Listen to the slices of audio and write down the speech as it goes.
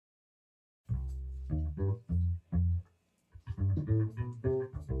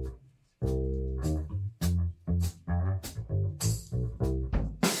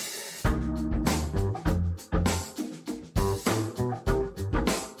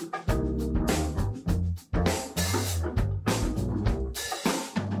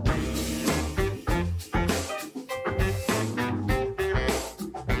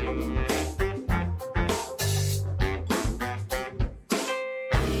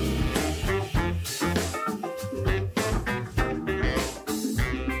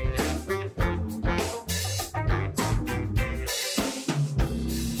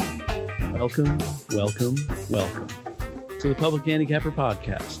Welcome to the Public Handicapper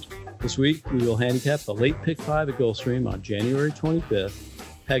Podcast. This week, we will handicap the late pick 5 at Gulfstream on January 25th,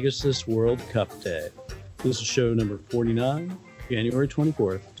 Pegasus World Cup Day. This is show number 49, January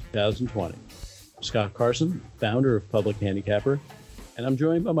 24th, 2020. I'm Scott Carson, founder of Public Handicapper, and I'm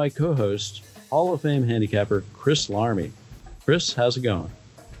joined by my co-host, Hall of Fame handicapper Chris Larmey. Chris, how's it going?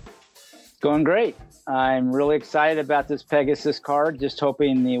 Going great. I'm really excited about this Pegasus card. Just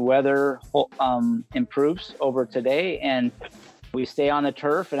hoping the weather improves over today and we stay on the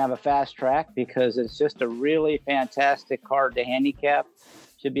turf and have a fast track, because it's just a really fantastic card to handicap.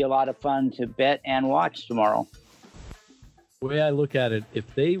 Should be a lot of fun to bet and watch tomorrow. The way I look at it,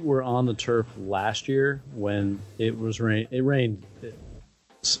 if they were on the turf last year when it rained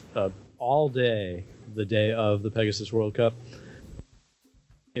all day, the day of the Pegasus World Cup.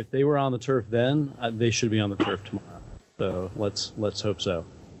 If they were on the turf then, they should be on the turf tomorrow. So let's hope so.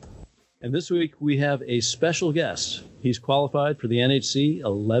 And this week we have a special guest. He's qualified for the NHC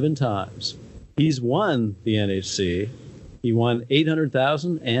 11 times. He's won the NHC. He won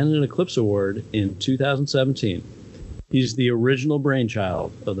 $800,000 and an Eclipse Award in 2017. He's the original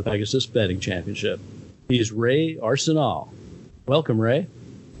brainchild of the Pegasus Betting Championship. He's Ray Arsenal. Welcome, Ray.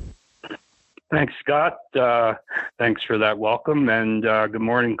 Thanks, Scott. Thanks for that welcome. And good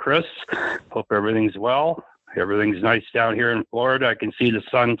morning, Chris. Hope everything's well. Everything's nice down here in Florida. I can see the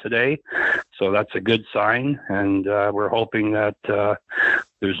sun today, so that's a good sign. And we're hoping that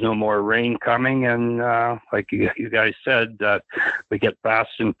there's no more rain coming. And like you guys said, that we get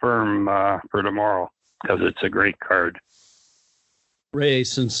fast and firm for tomorrow, because it's a great card. Ray,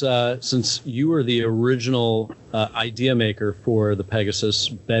 since you were the original idea maker for the Pegasus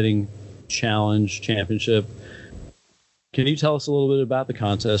Betting Challenge Championship, can you tell us a little bit about the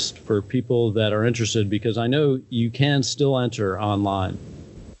contest for people that are interested? Because I know you can still enter online.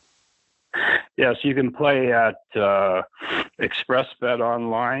 Yes, you can play at ExpressBet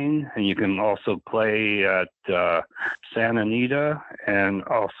online, and you can also play at Santa Anita and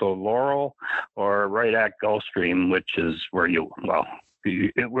also Laurel, or right at Gulfstream, which is where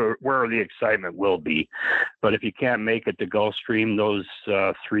where the excitement will be. But if you can't make it to Gulfstream, those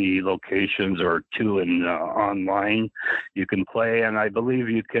 3 locations or 2 in online, you can play. And I believe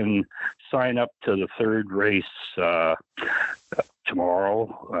you can sign up to the 3rd race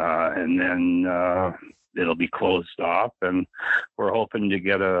tomorrow, and then it'll be closed off. And we're hoping to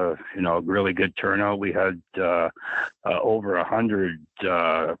get a really good turnout. We had over 100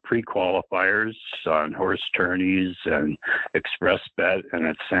 pre-qualifiers on horse tourneys and express bet and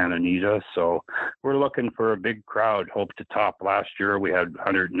at Santa Anita. So we're looking for a big crowd. Hope to top last year. We had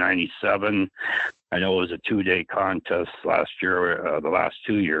 197. I know it was a 2-day contest last year, the last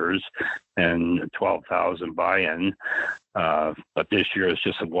 2 years, and 12,000 buy-in. But this year it's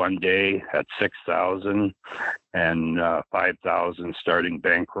just a 1 day at 6,000 and 5,000 starting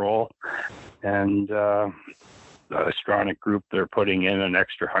bankroll. And the Astronic Group, they're putting in an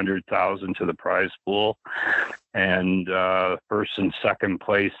extra 100,000 to the prize pool. And first and second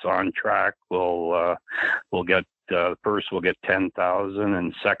place on track will get. First will get 10,000,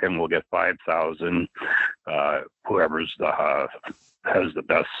 and second will get 5,000. Whoever's has the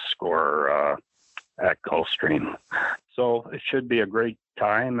best score at Gulfstream. So it should be a great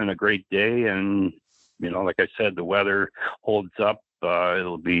time and a great day. And like I said, the weather holds up.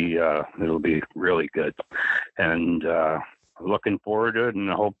 It'll be really good. And looking forward to it.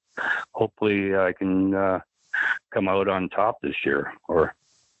 And hopefully I can come out on top this year or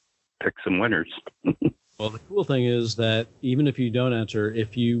pick some winners. Well, the cool thing is that even if you don't enter,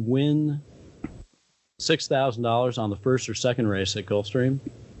 if you win $6,000 on the first or second race at Gulfstream,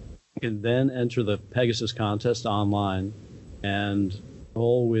 you can then enter the Pegasus contest online and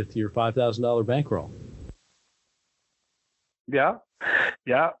roll with your $5,000 bankroll. Yeah,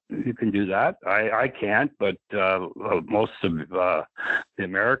 you can do that. I can't, but most of the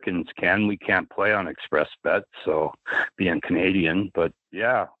Americans can. We can't play on ExpressBet, so being Canadian, but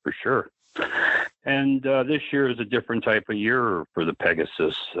yeah, for sure. And this year is a different type of year for the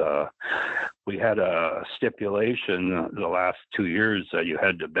Pegasus. We had a stipulation the last 2 years that you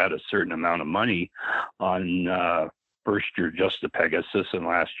had to bet a certain amount of money on first year just the Pegasus, and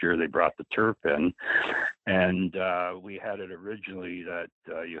last year they brought the turf in. And we had it originally that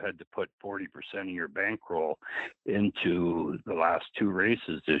you had to put 40% of your bankroll into the last 2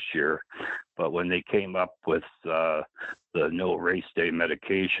 races this year. But when they came up with the no race day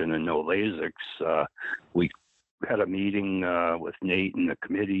medication and no Lasix, we had a meeting with Nate and the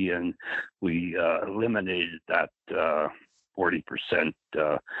committee, and we eliminated that 40%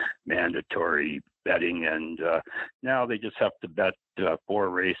 mandatory betting, and now they just have to bet 4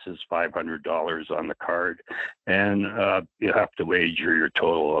 races, $500 on the card, and you have to wager your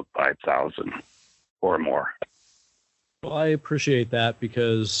total of 5,000 or more. Well, I appreciate that,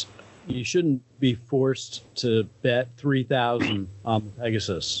 because you shouldn't be forced to bet 3,000 on the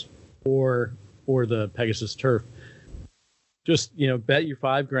Pegasus or the Pegasus turf. Just, bet your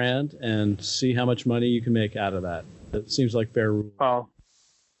 $5,000 and see how much money you can make out of that. It seems like fair rule. Well,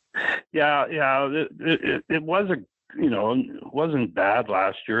 yeah. It wasn't, it wasn't bad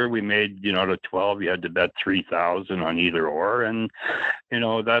last year. We made, to 12, you had to bet 3,000 on either or, and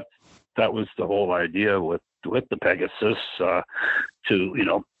that was the whole idea with the Pegasus,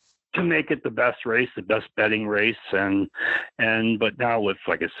 to make it the best race, the best betting race, but now with,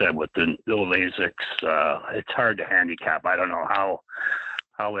 like I said, with the no Lasix, it's hard to handicap. I don't know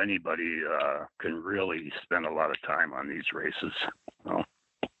how anybody can really spend a lot of time on these races.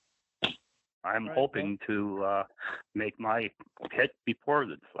 I'm hoping to make my hit before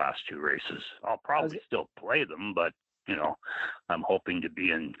the last 2 races. I'll probably still play them, but I'm hoping to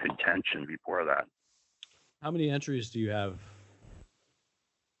be in contention before that. How many entries do you have?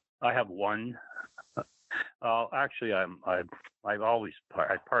 I have 1. Actually, I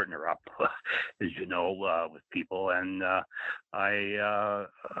partner up, as you know, with people, and I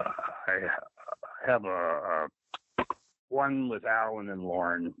have a one with Alan and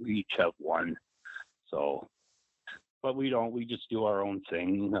Lauren. We each have 1. So, but we just do our own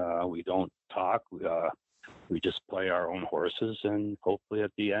thing. We don't talk. We just play our own horses, and hopefully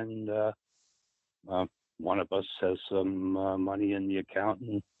at the end, one of us has some money in the account,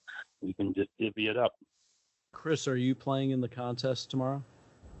 and we can just divvy it up. Chris, are you playing in the contest tomorrow?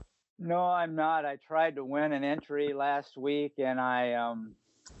 No, I'm not. I tried to win an entry last week, and I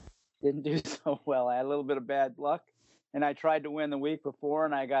didn't do so well. I had a little bit of bad luck, and I tried to win the week before,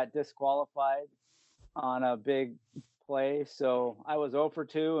 and I got disqualified on a big play. So I was 0 for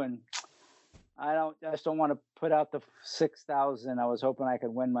 2, and I just don't want to put out the 6,000. I was hoping I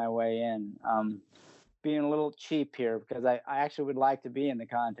could win my way in. Being a little cheap here, because I actually would like to be in the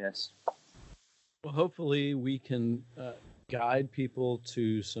contest. Well, hopefully we can guide people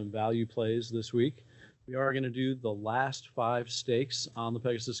to some value plays this week. We are going to do the last 5 stakes on the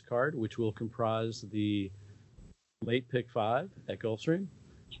Pegasus card, which will comprise the late pick 5 at Gulfstream.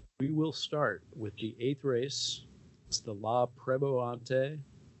 We will start with the 8th race. It's the La Preboante.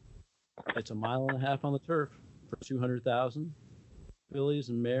 It's a 1.5 miles on the turf for 200,000. Fillies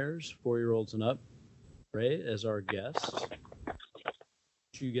and mares, 4-year-olds and up. Ray, as our guest,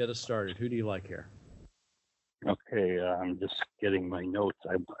 you get us started. Who do you like here? Okay, I'm just getting my notes.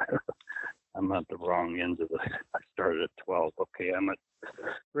 I'm at the wrong end of the. I started at 12. Okay, I'm at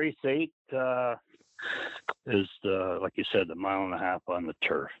race 8. Is like you said, the 1.5 miles on the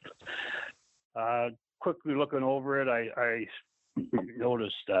turf. Quickly looking over it, I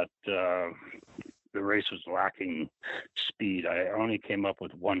noticed that the race was lacking speed. I only came up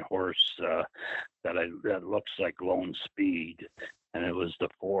with 1 horse that looks like Lone Speed, and it was the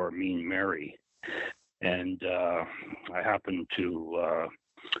 4 Mean Mary. And I happened to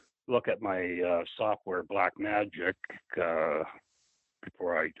look at my software Black Magic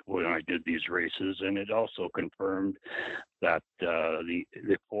when I did these races, and it also confirmed that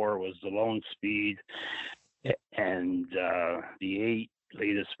the 4 was the Lone Speed, and the 8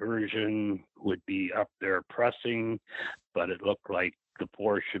 latest version would be up there pressing, but it looked like the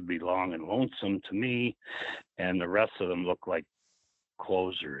 4 should be Long and Lonesome to me, and the rest of them look like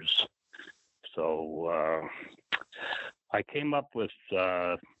closers. So I came up with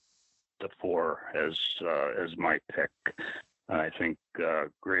the 4 as my pick. I think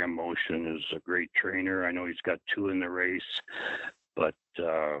Graham Motion is a great trainer. I know he's got 2 in the race, but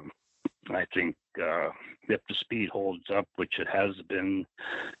I think if the speed holds up, which it has been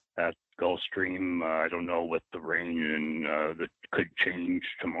at Gulfstream, I don't know with the rain and that could change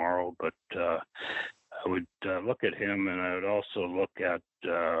tomorrow, but I would look at him, and I would also look at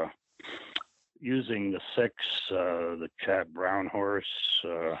using the 6, the Chad Brown horse.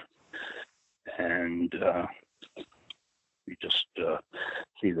 and we just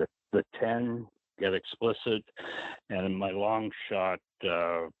see the 10 get explicit, and my long shot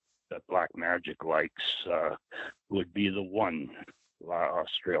that Black Magic likes would be the 1, La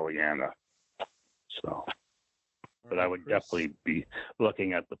Australiana. So, but I would definitely be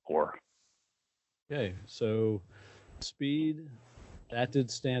looking at the 4. Okay, so speed, that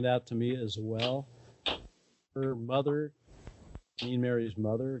did stand out to me as well. Her mother, Mean Mary's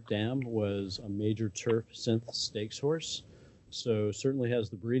mother, Dam, was a major turf synth stakes horse, so certainly has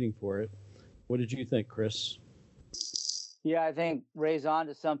the breeding for it. What did you think, Chris? Yeah, I think Ray's on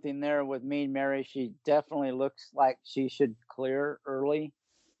to something there with Mean Mary. She definitely looks like she should clear early.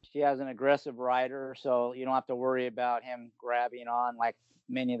 She has an aggressive rider, so you don't have to worry about him grabbing on like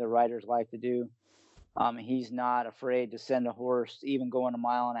many of the riders like to do. He's not afraid to send a horse, even going 1.5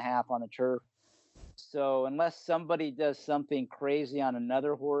 miles on the turf. So unless somebody does something crazy on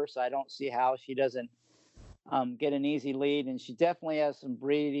another horse, I don't see how she doesn't get an easy lead. And she definitely has some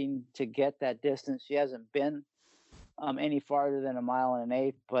breeding to get that distance. She hasn't been any farther than 1.8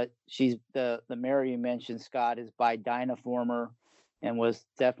 miles, but she's the mare you mentioned, Scott, is by Dynaformer and was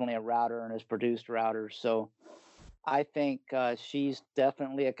definitely a router and has produced routers. So I think she's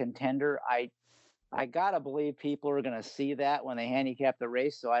definitely a contender. I gotta believe people are going to see that when they handicap the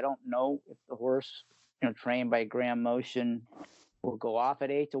race. So I don't know if the horse, trained by Graham Motion, will go off at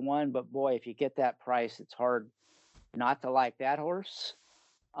 8-1. But boy, if you get that price, it's hard not to like that horse.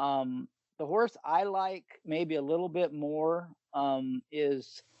 The horse I like maybe a little bit more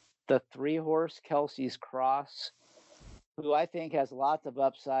is the 3-horse Kelsey's Cross, who I think has lots of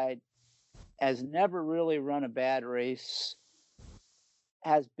upside, has never really run a bad race,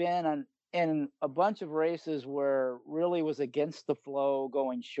 has been in a bunch of races where really was against the flow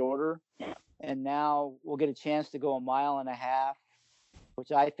going shorter, and now we'll get a chance to go 1.5 miles,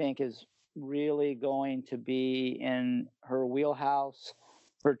 which I think is really going to be in her wheelhouse.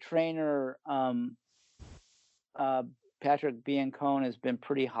 Her trainer, Patrick Biancone, has been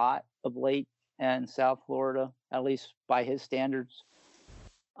pretty hot of late in South Florida, at least by his standards.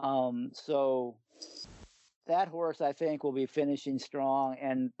 So that horse, I think, will be finishing strong.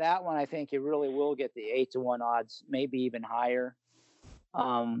 And that one, I think you really will get the 8-1 odds, maybe even higher.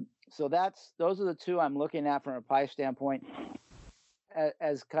 So those are the two I'm looking at from a price standpoint.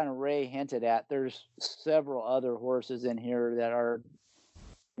 As kind of Ray hinted at, there's several other horses in here that are,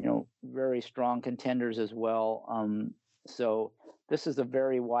 very strong contenders as well. So this is a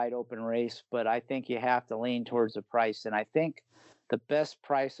very wide open race, but I think you have to lean towards the price. And I think the best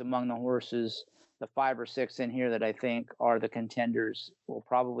price among the horses, the 5 or 6 in here that I think are the contenders, will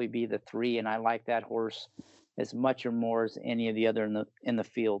probably be the 3. And I like that horse as much or more as any of the other in the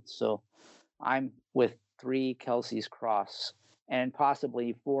field. So I'm with 3 Kelsey's Cross and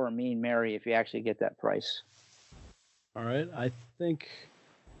possibly 4 Mean Mary if you actually get that price. All right. I think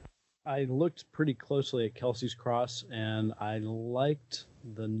I looked pretty closely at Kelsey's Cross, and I liked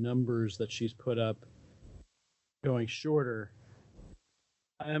the numbers that she's put up going shorter.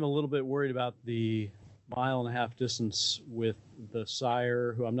 I am a little bit worried about the 1.5 mile distance with the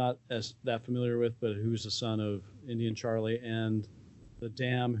sire, who I'm not that familiar with, but who's the son of Indian Charlie, and the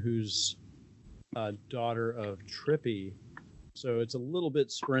Dam, who's a daughter of Trippy. So it's a little bit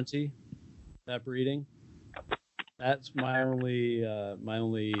sprinty, that breeding. That's my only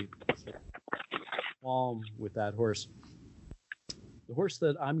qualm with that horse. The horse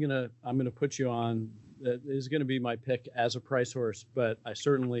that I'm gonna put you on, that is going to be my pick as a price horse, but I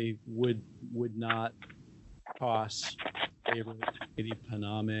certainly would not toss favorite Lady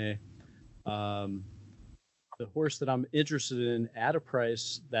Paname. The horse that I'm interested in at a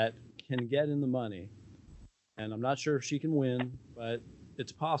price that can get in the money, and I'm not sure if she can win, but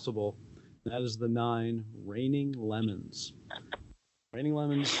it's possible. That is the 9 Raining Lemons. Raining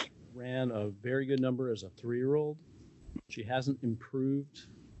Lemons ran a very good number as a 3-year-old. She hasn't improved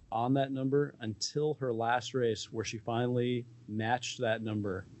on that number until her last race, where she finally matched that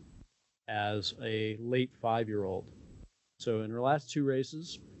number as a late 5-year-old. So in her last 2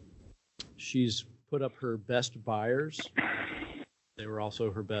 races, she's put up her best buyers. They were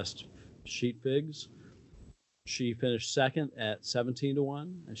also her best sheet figs. She finished second at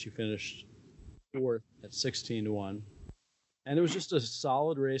 17-1, and she finished 4th at 16-1. And it was just a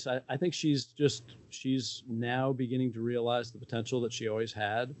solid race. I think she's now beginning to realize the potential that she always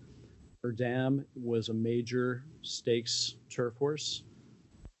had. Her Dam was a major stakes turf horse,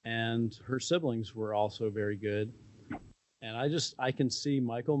 and her siblings were also very good. And I can see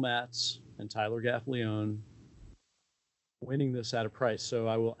Michael Matz and Tyler Gaffleone winning this at a price. So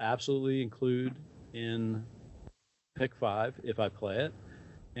I will absolutely include in pick 5 if I play it.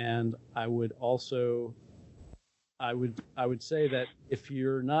 And I would also, I would say that if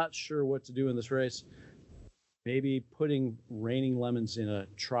you're not sure what to do in this race, maybe putting Raining Lemons in a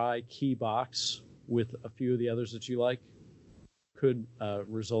tri-key box with a few of the others that you like could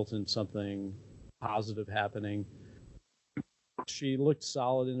result in something positive happening. She looked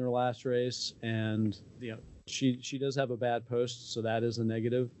solid in her last race, and she does have a bad post, so that is a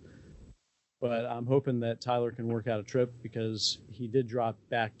negative. But I'm hoping that Tyler can work out a trip because he did drop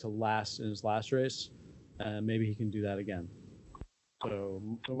back to last in his last race, and maybe he can do that again. So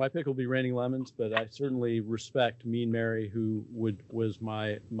my pick will be Raining Lemons, but I certainly respect Mean Mary, who was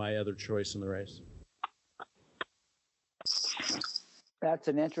my other choice in the race. That's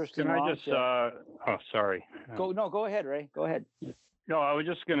an interesting. Can I just? Sorry. Go ahead, Ray. Go ahead. No, I was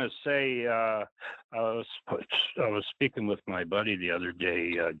just going to say I was speaking with my buddy the other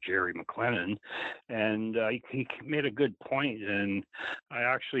day, Jerry McLennan, and he made a good point. And I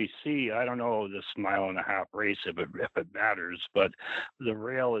actually see, I don't know this 1.5-mile race if it matters, but the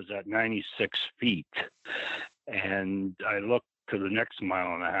rail is at 96 feet, and I look to the next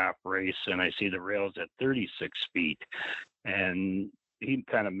 1.5-mile race, and I see the rail's at 36 feet, and he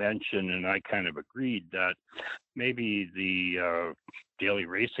kind of mentioned, and I kind of agreed, that maybe the Daily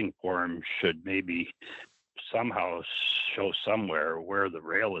Racing Form should maybe somehow show somewhere where the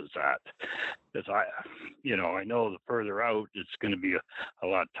rail is at. Because I know the further out, it's going to be a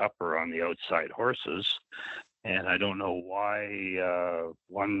lot tougher on the outside horses. And I don't know why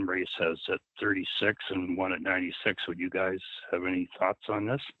one race has at 36 and one at 96. Would you guys have any thoughts on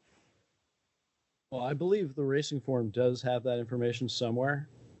this? Well, I believe the Racing Form does have that information somewhere.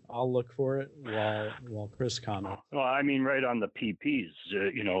 I'll look for it while Chris comments. Well, I mean, right on the PPs,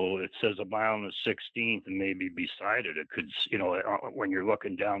 it says 1 mile and a 16th, and maybe beside it, it could, when you're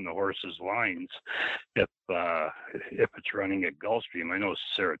looking down the horse's lines, if it's running at Gulfstream, I know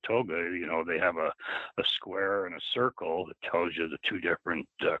Saratoga, they have a square and a circle that tells you the two different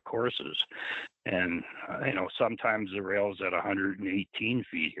courses. And, sometimes the rail's at 118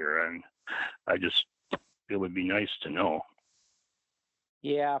 feet here, and it would be nice to know.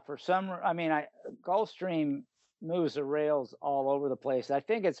 Yeah, Gulfstream moves the rails all over the place. I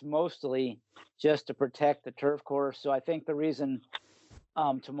think it's mostly just to protect the turf course. So I think the reason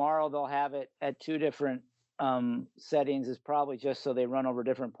tomorrow they'll have it at two different settings is probably just so they run over a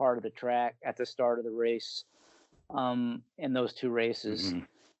different part of the track at the start of the race in those two races. Mm-hmm.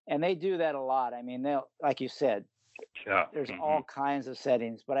 And they do that a lot. I mean, they'll, like you said, there's all kinds of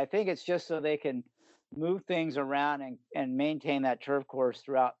settings, but I think it's just so they can move things around and maintain that turf course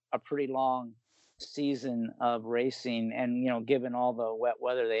throughout a pretty long season of racing, and given all the wet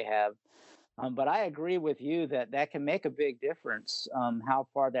weather they have. But I agree with you that can make a big difference, how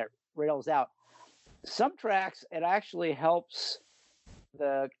far that rail's out. Some tracks, it actually helps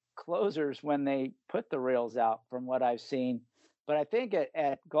the closers when they put the rails out, from what I've seen. But I think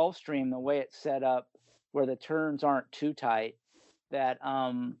at Gulfstream, the way it's set up, where the turns aren't too tight, that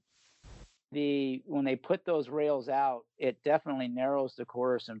when they put those rails out, it definitely narrows the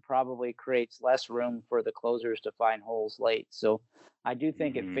course and probably creates less room for the closers to find holes late. So I do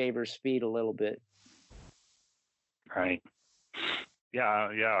think it favors speed a little bit. Right.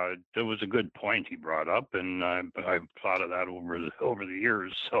 Yeah, it was a good point he brought up, and I've thought of that over the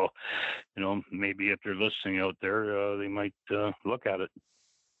years. So, maybe if they're listening out there, they might look at it.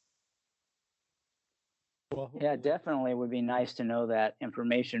 Well, yeah, definitely would be nice to know that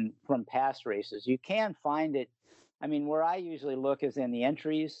information from past races. You can find it. I mean, where I usually look is in the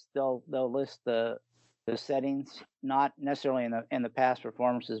entries. They'll list the settings, not necessarily in the past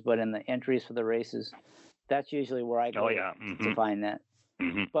performances, but in the entries for the races. That's usually where I go to find that.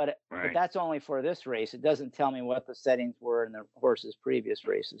 Mm-hmm. But that's only for this race. It doesn't tell me what the settings were in the horse's previous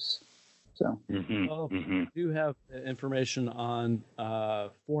races. So, we do have information on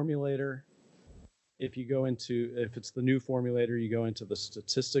Formulator. If it's the new Formulator, you go into the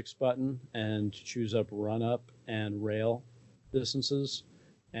statistics button and choose up run up and rail distances,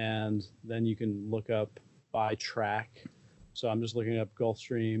 and then you can look up by track. So I'm just looking up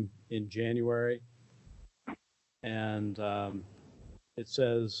Gulfstream in January, and it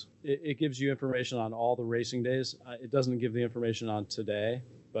says it gives you information on all the racing days. It doesn't give the information on today,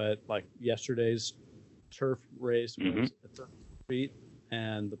 but like yesterday's turf race was at 30 feet,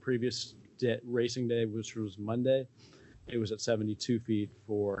 and the previous racing day, which was Monday, it was at 72 feet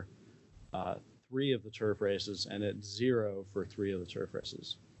for 3 of the turf races and at 0 for 3 of the turf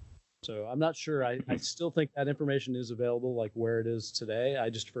races. So I'm not sure. I still think that information is available, like where it is today.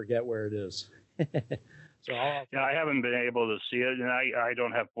 I just forget where it is. So I'll Yeah, I haven't been able to see it, and I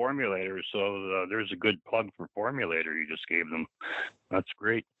don't have formulators, so there's a good plug for formulator you just gave them. That's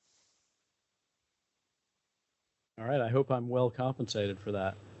great. all right. I hope I'm well compensated for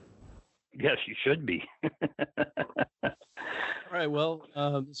that. Yes, you should be. All right. Well,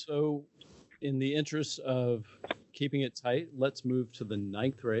 so in the interest of keeping it tight, let's move to the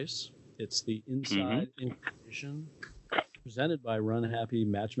 9th race. It's the Inside Inclination, presented by Run Happy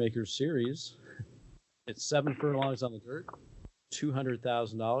Matchmakers Series. It's 7 furlongs on the dirt,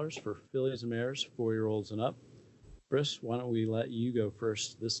 $200,000 for fillies and mares, 4-year-olds and up. Chris, why don't we let you go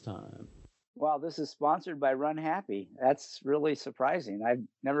first this time? Wow, this is sponsored by Run Happy. That's really surprising. I've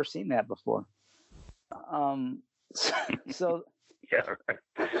never seen that before. So Yeah,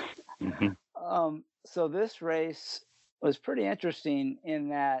 right. So this race was pretty interesting in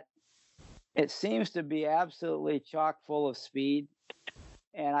that it seems to be absolutely chock full of speed.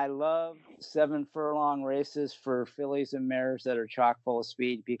 And I love 7 furlong races for fillies and mares that are chock full of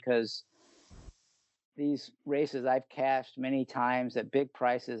speed, because these races I've cashed many times at big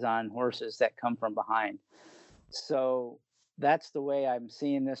prices on horses that come from behind. So that's the way I'm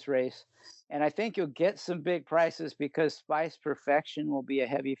seeing this race. And I think you'll get some big prices because Spice Perfection will be a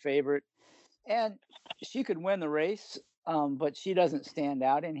heavy favorite. And she could win the race, but she doesn't stand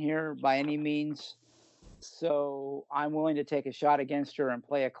out in here by any means. So I'm willing to take a shot against her and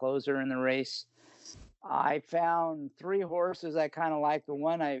play a closer in the race. I found 3 horses I kind of like. The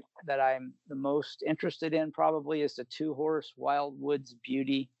one that I'm the most interested in probably is the 2-horse Wildwood's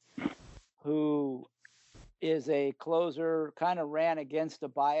Beauty, who is a closer, kind of ran against a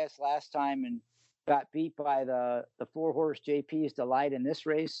bias last time and got beat by the 4-horse JP's Delight in this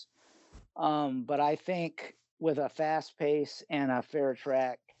race. But I think with a fast pace and a fair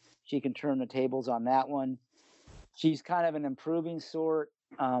track, she can turn the tables on that one. She's kind of an improving sort.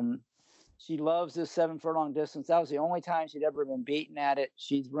 She loves this 7 furlong distance. That was the only time she'd ever been beaten at it.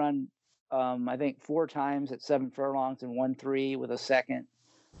 She's run, I think, 4 times at 7 furlongs and won 3 with a second.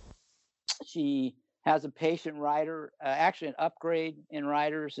 She has a patient rider, actually an upgrade in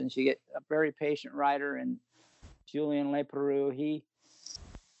riders, and she gets a very patient rider in Julien Leparoux. He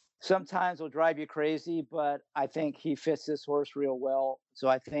sometimes will drive you crazy, but I think he fits this horse real well. So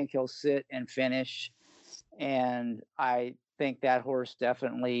I think he'll sit and finish. And I think that horse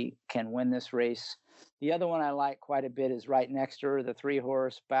definitely can win this race. The other one I like quite a bit is right next to her, the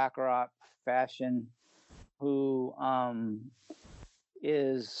 3-horse Baccarat Fashion, who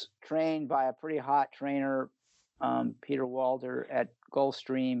is trained by a pretty hot trainer, Peter Walder at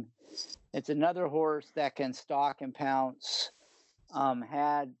Gulfstream. It's another horse that can stalk and pounce.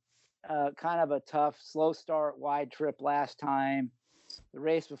 Had kind of a tough, slow start, wide trip last time. The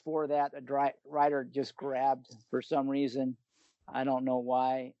race before that, the rider just grabbed for some reason. I don't know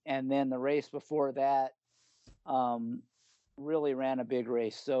why. And then the race before that really ran a big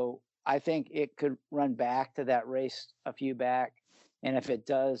race. So I think it could run back to that race a few back. And if it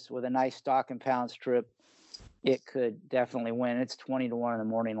does, with a nice stock and pounds trip, it could definitely win. It's 20-1 in the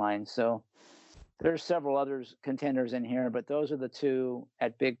morning line. So there's several others contenders in here, but those are the 2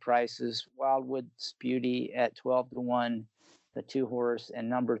 at big prices. Wildwood's Beauty at 12-1, the 2-horse, and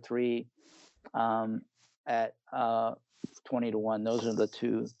number 3 at 20-1. Those are the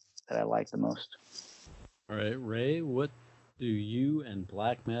 2 that I like the most. All right, Ray, what do you and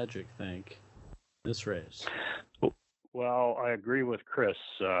Black Magic think this race? Well, I agree with Chris.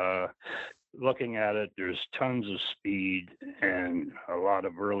 Looking at it, there's tons of speed and a lot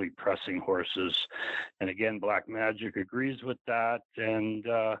of early pressing horses. And again, Black Magic agrees with that. And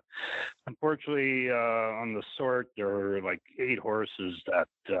unfortunately, on the sort, there are like 8 horses that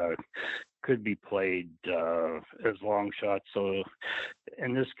could be played as long shots. So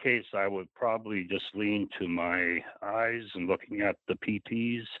in this case, I would probably just lean to my eyes and looking at the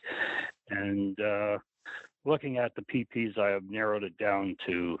PPs. And looking at the PPs, I have narrowed it down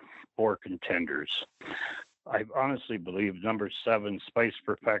to 4 contenders. I honestly believe number 7, Spice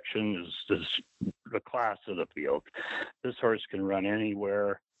Perfection, is the class of the field. This horse can run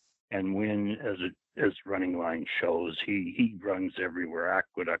anywhere and win, as running line shows. He runs everywhere.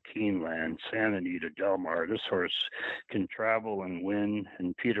 Aqueduct, Keeneland, Santa Anita, Del Mar. This horse can travel and win.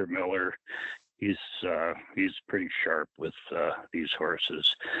 And Peter Miller, he's pretty sharp with these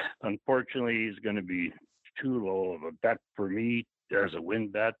horses. Unfortunately, he's going to be too low of a bet for me as a win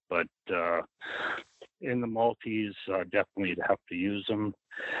bet, but in the multis, definitely have to use them.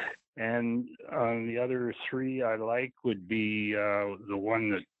 And the other 3 I like would be the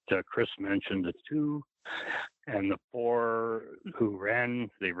one that Chris mentioned, the 2 and the 4 who ran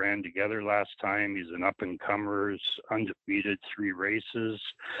together last time. He's an up and comer, undefeated 3 races.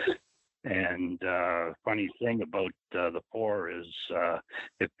 And funny thing about the 4 is,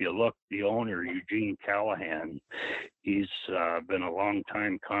 if you look, the owner, Eugene Callahan, he's been a long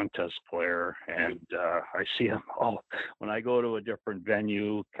time contest player, and I see him all when I go to a different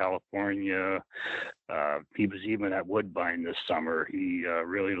venue, California. He was even at Woodbine this summer. He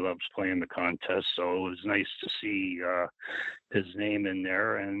really loves playing the contest, so it was nice to see his name in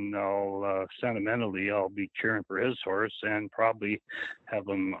there. And I'll sentimentally, I'll be cheering for his horse and probably have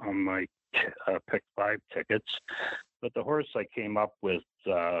him on my pick 5 tickets. But the horse I came up with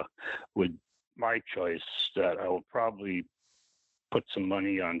my choice that I will probably put some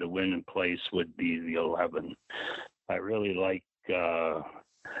money on to win in place would be the 11. I really like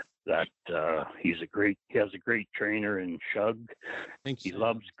that he has a great trainer in Shug. He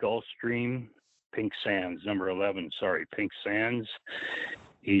loves Gulfstream. Pink Sands, number 11, Pink Sands.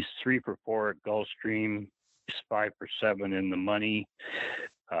 He's 3 for 4 at Gulfstream. He's 5 for 7 in the money.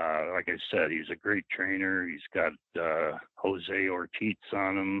 Like I said, he's a great trainer. He's got Jose Ortiz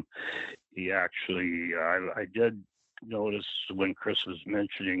on him. He actually, I did notice when Chris was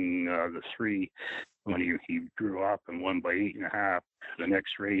mentioning the 3, when he drew up and won by 8.5. The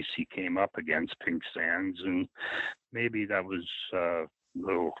next race he came up against Pink Sands, and maybe that was a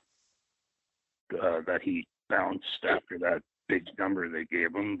little that he bounced after that big number they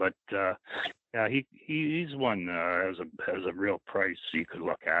gave him. But yeah, he's one as a real price you could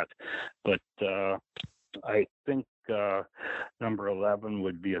look at. But I think number 11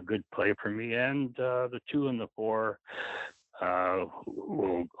 would be a good play for me, and the 2 and the 4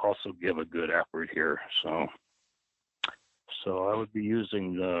 will also give a good effort here. So I would be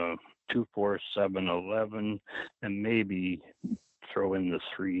using the 2, 4, 7, 11, and maybe throw in the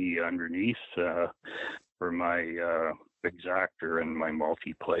 3 underneath for my exactor and my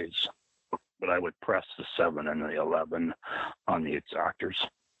multi plays. But I would press the 7 and the 11 on the exactors.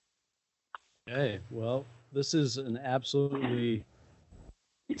 Okay, well, this is an absolutely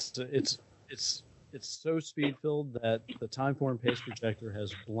it's so speed filled that the Timeform pace projector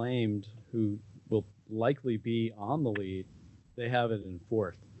has blamed who will likely be on the lead. They have it in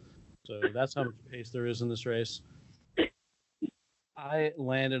 4th. So that's how much pace there is in this race. I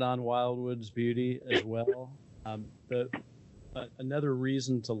landed on Wildwood's Beauty as well. Another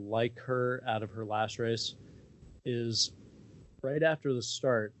reason to like her out of her last race is right after the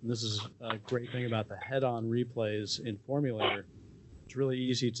start. And this is a great thing about the head-on replays in Formulator. It's really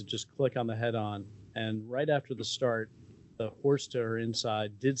easy to just click on the head-on, and right after the start, the horse to her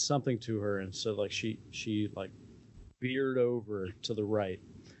inside did something to her, and so like she like veered over to the right,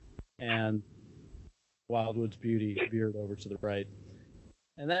 and Wildwood's Beauty veered over to the right,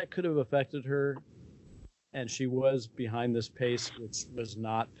 and that could have affected her. And she was behind this pace, which was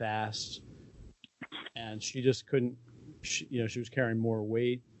not fast, and she just couldn't. She was carrying more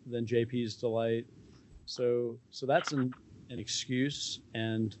weight than JP's Delight, so that's an excuse.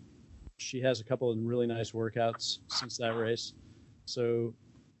 And she has a couple of really nice workouts since that race, so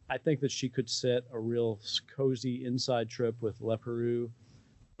I think that she could set a real cozy inside trip with Leparoux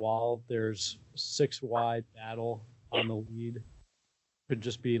while there's 6 wide battle on the lead. Could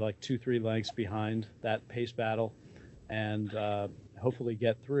just be like 2-3 lengths behind that pace battle, and hopefully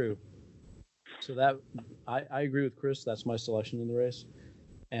get through. So that I agree with Chris. That's my selection in the race,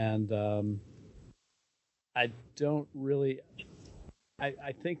 and I don't really.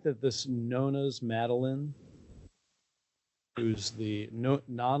 I think that this Nona's Madeline, who's the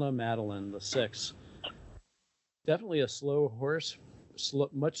Nana Madeline, the 6, definitely a slow horse,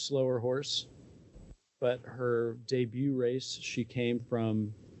 much slower horse. But her debut race, she came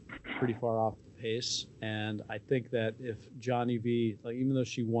from pretty far off the pace. And I think that if Johnny V, like even though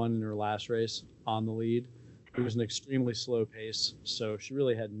she won in her last race on the lead, it was an extremely slow pace. So she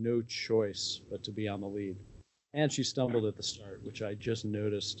really had no choice but to be on the lead. And she stumbled at the start, which I just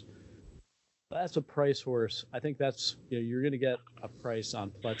noticed. That's a price horse. I think that's, you're going to get a price on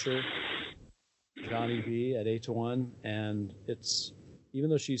Pletcher, Johnny V at 8-1. And it's, even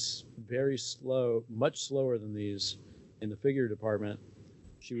though she's very slow, much slower than these in the figure department,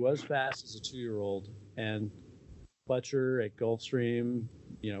 she was fast as a 2-year-old. And Pletcher at Gulfstream,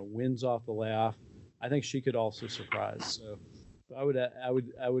 wins off the layoff. I think she could also surprise. So I would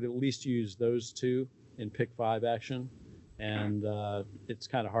at least use those 2 in pick 5 action. And it's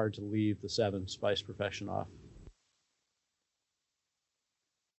kind of hard to leave the 7 Spice Perfection off.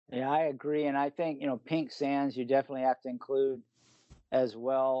 Yeah, I agree. And I think, Pink Sands, you definitely have to include as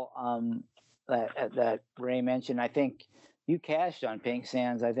well, that Ray mentioned. I think you cashed on Pink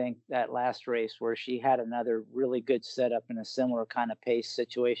Sands. I think that last race where she had another really good setup in a similar kind of pace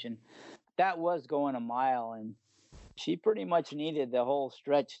situation, that was going a mile, and She pretty much needed the whole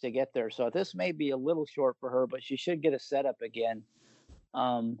stretch to get there. So this may be a little short for her, but she should get a setup again.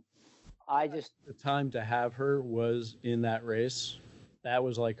 I just The time to have her was in that race. That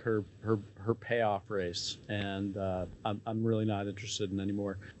was like her payoff race, and I'm really not interested in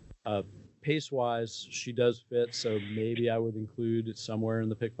anymore. Pace wise, she does fit, so maybe I would include it somewhere in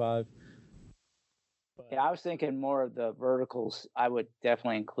the pick five. Yeah, I was thinking more of the verticals. I would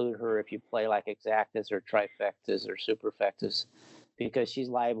definitely include her if you play like exactas or trifectas or superfectas, because she's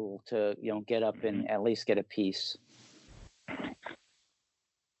liable to get up and at least get a piece.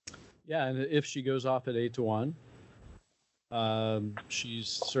 Yeah, and if she goes off at 8-1, she's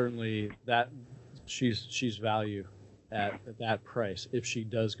certainly that she's value at that price if she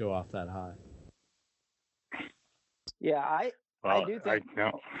does go off that high. Yeah, I do think.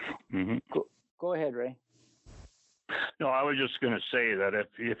 No. Mm-hmm. Go ahead, Ray. No, I was just going to say that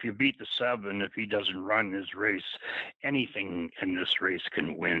if you beat the 7, if he doesn't run his race, anything in this race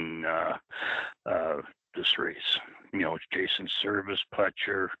can win this race. It's Jason Service,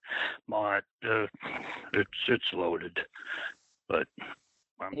 Pletcher, Mott. It's loaded, but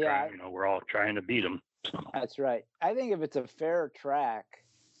we're all trying to beat him. So. That's right. I think if it's a fair track,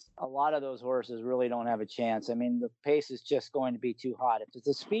 a lot of those horses really don't have a chance. I mean, the pace is just going to be too hot. If it's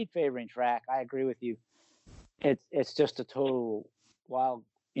a speed favoring track, I agree with you. It's just a total wild,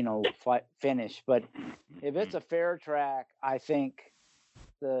 finish. But if it's a fair track, I think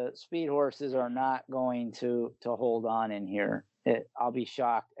the speed horses are not going to hold on in here. I'll be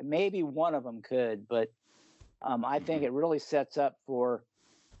shocked. Maybe one of them could, but I think it really sets up for,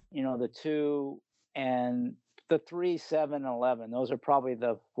 the 2 and the 3, 7, 11. Those are probably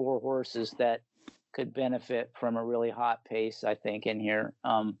the 4 horses that could benefit from a really hot pace, I think, in here.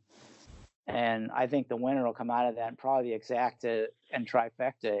 And I think the winner will come out of that, and probably the exacta and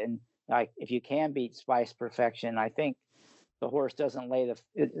trifecta. And if you can beat Spice Perfection, I think the horse doesn't lay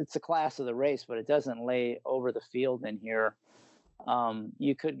it's a class of the race, but it doesn't lay over the field in here.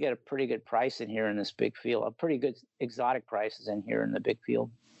 You could get a pretty good price in here in this big field. A pretty good exotic prices in here in the big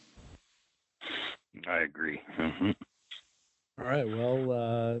field. I agree. Mm-hmm. All right.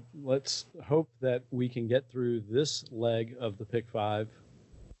 Well, let's hope that we can get through this leg of the pick 5,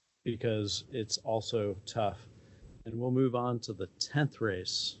 because it's also tough. And we'll move on to the 10th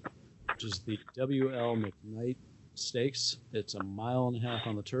race, which is the W.L. McKnight Stakes. It's 1.5 miles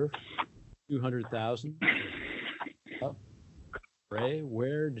on the turf, 200,000. Ray,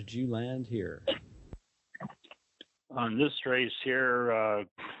 where did you land here? On this race here,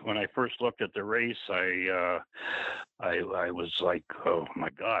 when I first looked at the race, I was like, oh my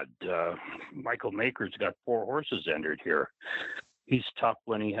God, Michael Maker's got 4 horses entered here. He's tough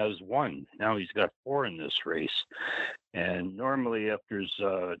when he has 1. Now he's got 4 in this race. And normally if there's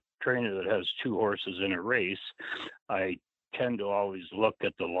a trainer that has 2 horses in a race, I tend to always look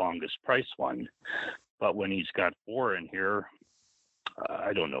at the longest price one. But when he's got 4 in here,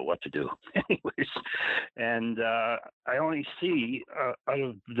 I don't know what to do. Anyways, and I only see out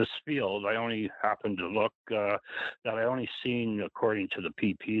of this field, I only happen to look that I only seen, according to the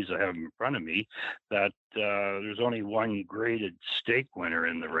PPs I have in front of me, that there's only 1 graded stake winner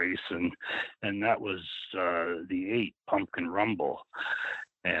in the race, and that was the 8 Pumpkin Rumble.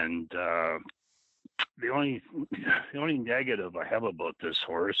 And the only negative I have about this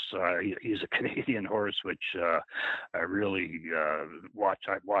horse, he's a Canadian horse, which I really watch.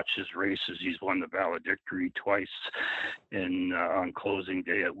 I watch his races. He's won the valedictory twice on closing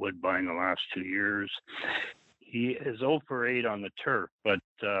day at Woodbine the last 2 years. He is 0 for 8 on the turf, but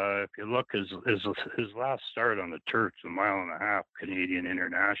if you look, his last start on the turf, the 1.5 mile Canadian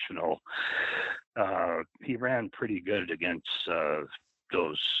International, he ran pretty good against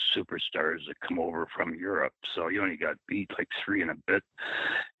those superstars that come over from Europe. So he only got beat like 3 and a bit.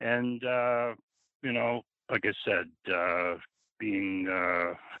 And, like I said, being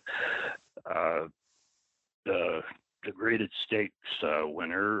the graded stakes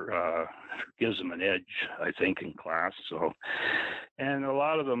winner gives him an edge, I think, in class. So, and a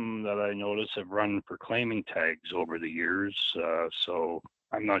lot of them that I notice have run for claiming tags over the years. So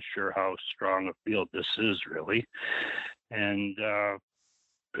I'm not sure how strong a field this is really. And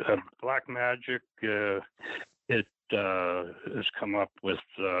Black Magic, it has come up with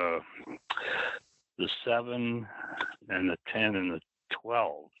the 7 and the 10 and the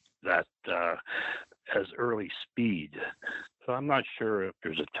 12 that has early speed. So I'm not sure if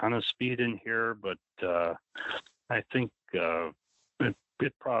there's a ton of speed in here, but I think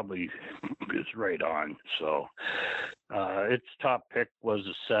it probably is right on. So its top pick was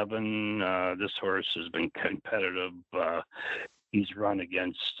a 7. This horse has been competitive. He's run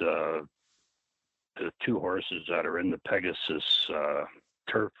against the two horses that are in the Pegasus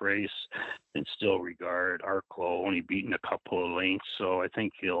turf race and still regard Arklow only beaten a couple of lengths, so I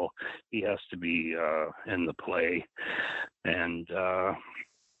think he has to be in the play. And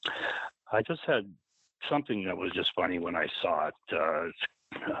I just had something that was just funny when I saw it.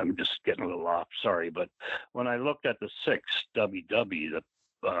 I'm just getting a little off, sorry, but when I looked at the 6 WW,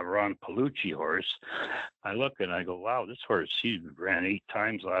 the Ron Palucci horse, I look and I go, wow, this horse, he ran 8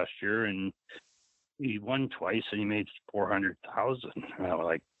 times last year and he won twice and he made 400,000. And I was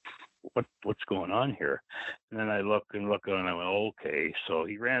like, what's going on here? And then I look and I went, okay, so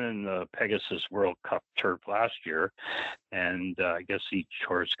he ran in the Pegasus World Cup turf last year, and I guess each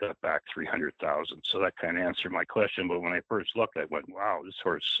horse got back 300,000. So that kind of answered my question. But when I first looked, I went, wow, this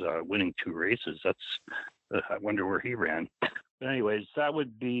horse winning 2 races. I wonder where he ran. But anyways, that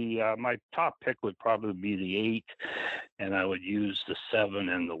would be my top pick would probably be the 8, and I would use the 7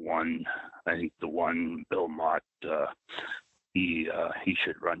 and the 1. I think the 1, Bill Mott, he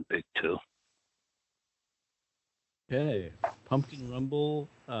should run big too. Okay, Pumpkin Rumble,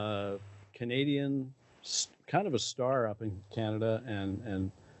 Canadian, kind of a star up in Canada,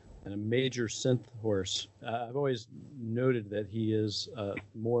 and a major synth horse. I've always noted that he is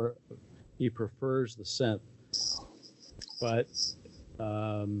he prefers the synth. But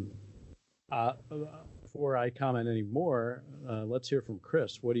before I comment any more, let's hear from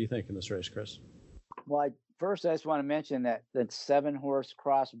Chris. What do you think in this race, Chris? Well, first I just want to mention that 7-horse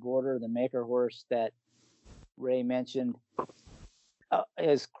Cross Border, the maker horse that Ray mentioned,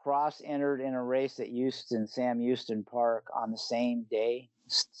 is cross entered in a race at Sam Houston Park on the same day,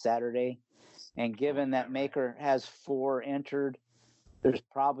 Saturday. And given that maker has 4 entered, there's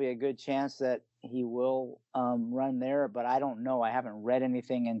probably a good chance that he will run there, but I don't know. I haven't read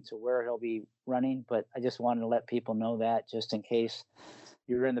anything into where he'll be running, but I just wanted to let people know that just in case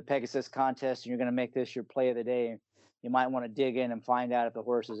you're in the Pegasus contest and you're going to make this your play of the day, you might want to dig in and find out if the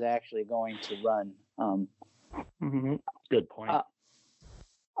horse is actually going to run. Good point.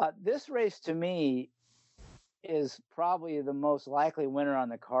 This race to me is probably the most likely winner on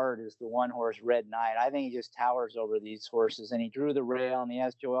the card is the 1 horse Red Knight. I think he just towers over these horses, and he drew the rail and he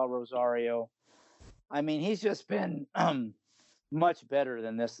has Joel Rosario. I mean, he's just been much better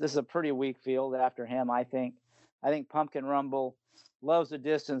than this. This is a pretty weak field after him, I think. I think Pumpkin Rumble loves the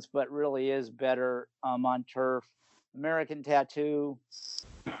distance, but really is better on turf. American Tattoo,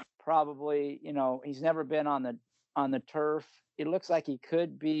 probably, he's never been on the turf. It looks like he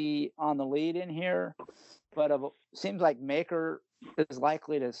could be on the lead in here, but seems like Maker is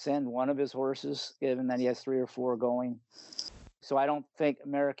likely to send one of his horses, given that he has 3 or 4 going. So I don't think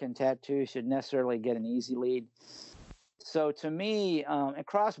American Tattoo should necessarily get an easy lead. So to me,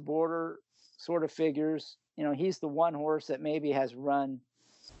 Cross Border sort of figures, he's the 1 horse that maybe has run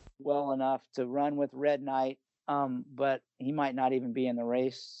well enough to run with Red Knight, but he might not even be in the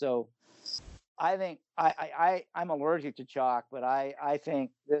race. So I think I'm allergic to chalk, but I think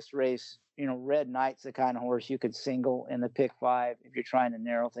this race, Red Knight's the kind of horse you could single in the pick 5 if you're trying to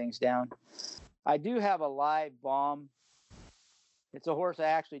narrow things down. I do have a live bomb. It's a horse I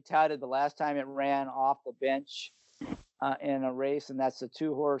actually touted the last time it ran off the bench in a race, and that's the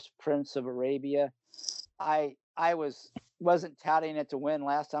 2-horse Prince of Arabia. I wasn't touting it to win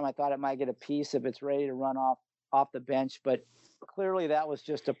last time. I thought it might get a piece if it's ready to run off the bench, but clearly that was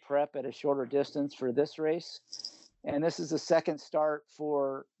just a prep at a shorter distance for this race. And this is the second start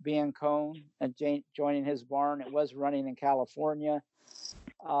for Biancone and joining his barn. It was running in California.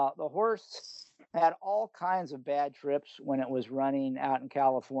 The horse had all kinds of bad trips when it was running out in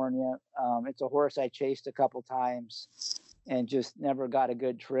California. It's a horse I chased a couple times and just never got a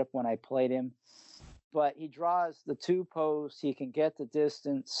good trip when I played him. But he draws the 2 posts. He can get the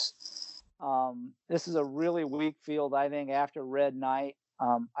distance. This is a really weak field, I think, after Red Knight.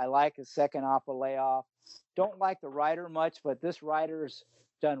 I like a second off a layoff. Don't like the rider much, but this rider's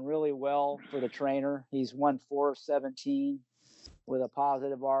done really well for the trainer. He's won 4 of 17 with a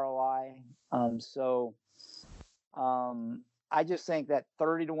positive ROI. I just think that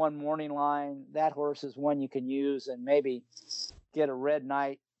 30-1 morning line, that horse is one you can use and maybe get a Red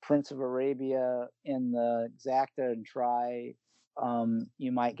Knight Prince of Arabia in the exacta and try.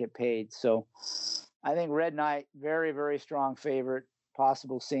 You might get paid. So I think Red Knight, very, very strong favorite,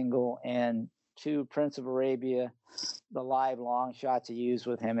 possible single, and 2 Prince of Arabia, the live long shot to use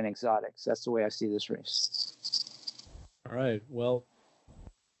with him in exotics. That's the way I see this race. All right. Well,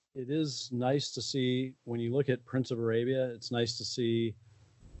 it is nice to see when you look at Prince of Arabia, it's nice to see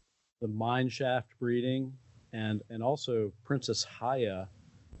the Mineshaft breeding and also Princess Haya.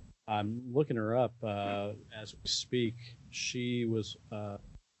 I'm looking her up as we speak. She was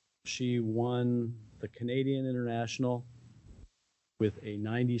She won the Canadian International with a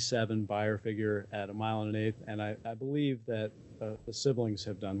 97 Beyer figure at a mile and an eighth, and I believe that the siblings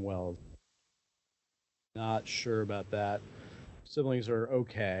have done well. Not sure about that. Siblings are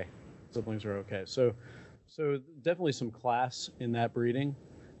okay. So definitely some class in that breeding.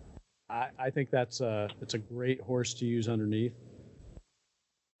 I think it's a great horse to use underneath.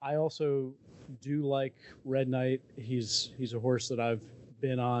 I also do like Red Knight. He's a horse that I've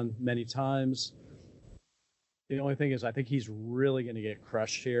been on many times. The only thing is, I think he's really going to get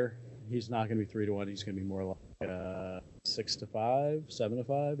crushed here. He's not going to be 3-1. He's going to be more like 6-5, 7-5,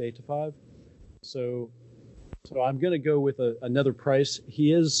 8-5. So I'm going to go with another price.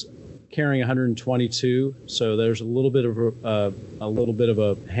 He is carrying 122, so there's a little bit of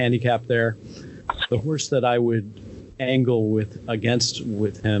a handicap there. The horse that I would angle against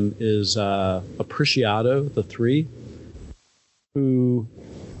him is Appreciado, the 3, who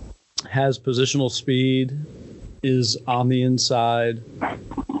has positional speed, is on the inside,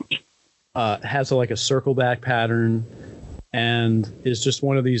 has a circle back pattern, and is just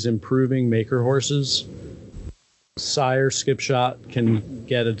one of these improving maker horses. Sire Skipshot can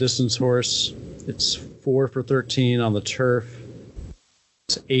get a distance horse. It's 4 for 13 on the turf.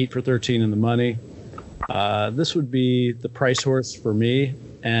 It's 8 for 13 in the money. This would be the price horse for me,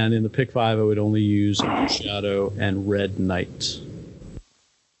 and in the pick 5, I would only use Shadow and Red Knight.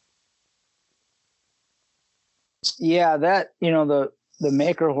 Yeah, that, the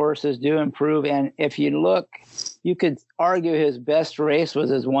maker horses do improve. And if you look, you could argue his best race was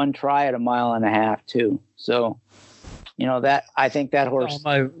his one try at a mile and a half too. So, that, I think that horse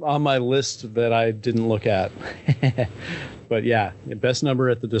on my list that I didn't look at, but yeah, best number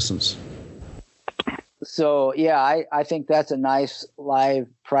at the distance. So yeah, I think that's a nice live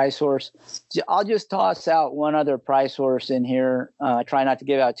price horse. I'll just toss out one other price horse in here. I try not to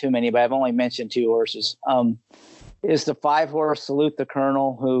give out too many, but I've only mentioned 2 horses. Is the 5-horse Salute the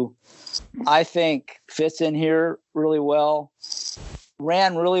Colonel, who I think fits in here really well.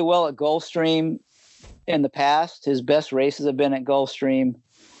 Ran really well at Gulfstream in the past. His best races have been at Gulfstream.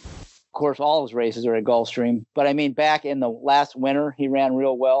 Of course, all his races are at Gulfstream. But I mean, back in the last winter, he ran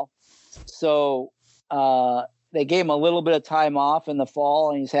real well. So they gave him a little bit of time off in the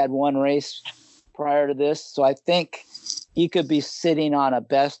fall, and he's had 1 race prior to this. So I think he could be sitting on a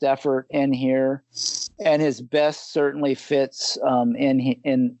best effort in here, and his best certainly fits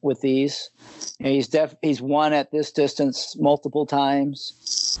in with these. He's won at this distance multiple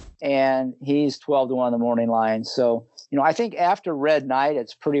times, and he's 12-1 in the morning line. So I think after Red Knight,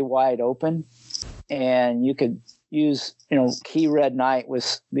 it's pretty wide open, and you could use Key Red Knight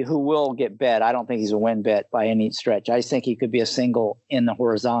who will get bet. I don't think he's a win bet by any stretch. I just think he could be a single in the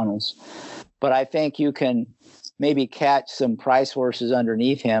horizontals, but I think you can maybe catch some price horses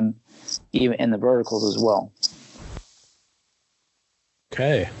underneath him, even in the verticals as well.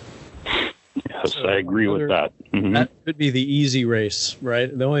 Okay. Yes, I agree with that. Mm-hmm. That could be the easy race,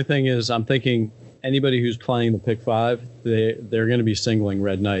 right? The only thing is, I'm thinking anybody who's playing the pick 5, they're going to be singling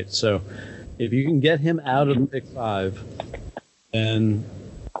Red Knight. So if you can get him out of the pick 5, then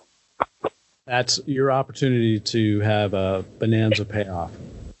that's your opportunity to have a bonanza payoff.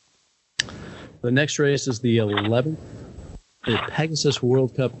 The next race is the 11th, the Pegasus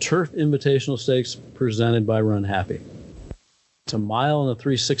World Cup Turf Invitational Stakes presented by Run Happy. It's a mile and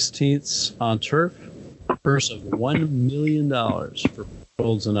 3/16 on turf, purse of $1 million for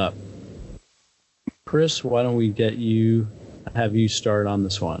olds and up. Chris, why don't we have you start on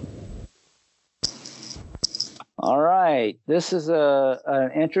this one? All right. This is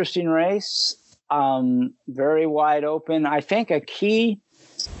an interesting race, very wide open. I think a key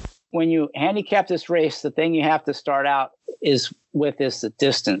when you handicap this race, the thing you have to start out with is the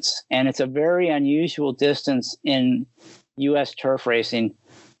distance. And it's a very unusual distance in U.S. turf racing.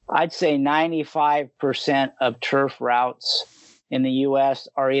 I'd say 95% of turf routes in the U.S.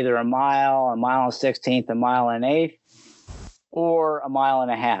 are either a mile and 1/16, a mile and 1/8, or a mile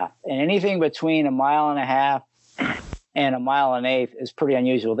and a half. And anything between a mile and a half and a mile and 1/8 is pretty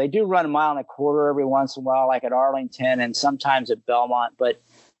unusual. They do run a mile and a quarter every once in a while, like at Arlington and sometimes at Belmont, but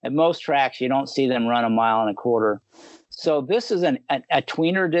at most tracks, you don't see them run a mile and a quarter. So this is a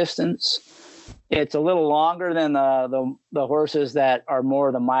tweener distance. It's a little longer than the horses that are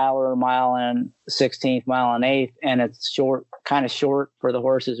more the mile or mile and 16th, mile and 1/8, and it's kind of short for the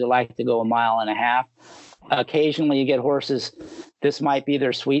horses who like to go a mile and a half. Occasionally you get horses, this might be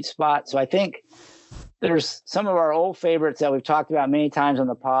their sweet spot. So I think there's some of our old favorites that we've talked about many times on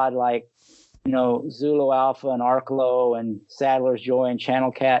the pod, like Zulu Alpha and Arklow and Sadler's Joy and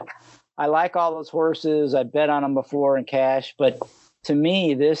Channel Cat. I like all those horses. I bet on them before in cash, but to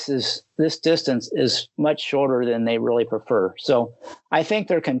me, this distance is much shorter than they really prefer. So I think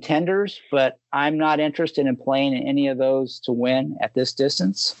they're contenders, but I'm not interested in playing in any of those to win at this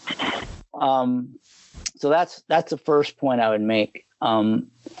distance. So that's the first point I would make. The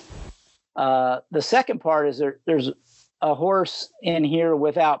second part is there's a horse in here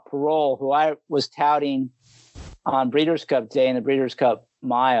Without Parole, who I was touting on Breeders' Cup Day and the Breeders' Cup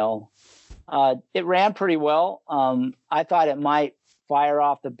Mile. It ran pretty well. I thought it might fire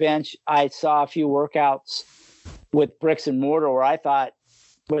off the bench. I saw a few workouts with Bricks and Mortar where I thought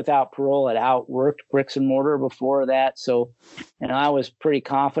Without Parole had outworked Bricks and Mortar before that. So, and I was pretty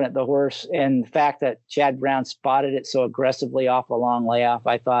confident the horse, and the fact that Chad Brown spotted it so aggressively off a long layoff,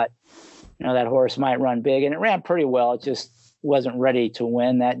 I thought, that horse might run big, and it ran pretty well. It just wasn't ready to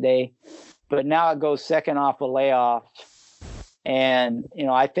win that day. But now it goes second off a layoff. And,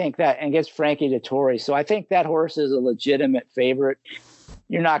 I think that, and gets Frankie Dettori. So I think that horse is a legitimate favorite.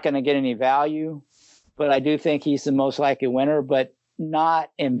 You're not going to get any value, but I do think he's the most likely winner, but not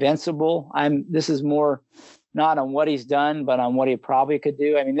invincible. This is more not on what he's done, but on what he probably could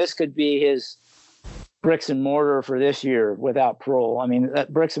do. I mean, this could be his Bricks and Mortar for this year Without Parole. I mean,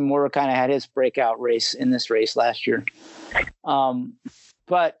 that Bricks and Mortar kind of had his breakout race in this race last year. So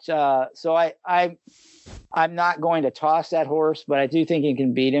I'm not going to toss that horse, but I do think he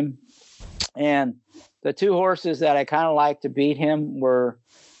can beat him. And the two horses that I kind of like to beat him were,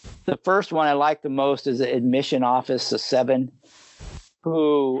 the first one I like the most is the Admission Office, the 7,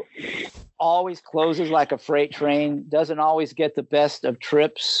 who always closes like a freight train, doesn't always get the best of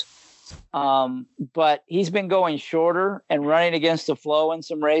trips. But he's been going shorter and running against the flow in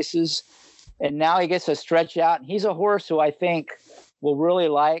some races. And now he gets to stretch out. And he's a horse who I think will really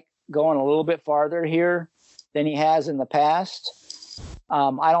like going a little bit farther here than he has in the past.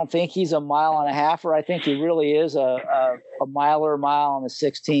 I don't think he's a 1.5 miles. I think he really is a mile and the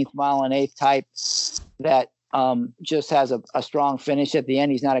 16th, 1.8 miles type that just has a strong finish at the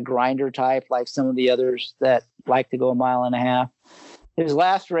end. He's not a grinder type like some of the others that like to go 1.5 miles. His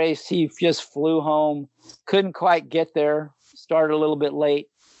last race, he just flew home, couldn't quite get there, started a little bit late,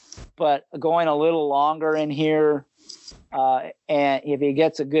 but going a little longer in here. And if he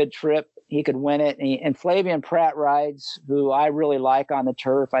gets a good trip, he could win it. And Flavien Prat rides, who I really like on the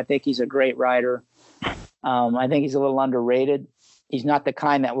turf. I think he's a great rider. I think he's a little underrated. He's not the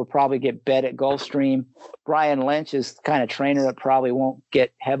kind that will probably get bet at Gulfstream. Brian Lynch is the kind of trainer that probably won't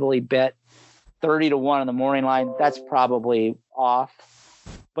get heavily bet. 30-1 on the morning line, that's probably off.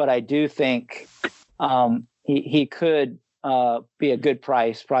 But I do think he could be a good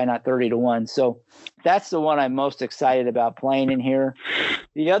price, probably not 30-1. So that's the one I'm most excited about playing in here.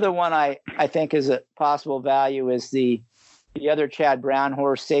 The other one I think is a possible value is the other Chad Brown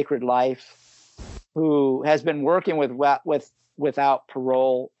horse, Sacred Life, who has been working Without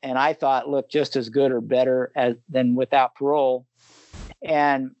Parole, and I thought looked just as good or better than Without Parole,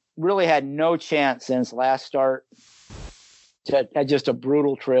 and really had no chance since last start. Had just a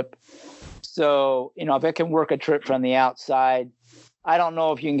brutal trip. So, if it can work a trip from the outside, I don't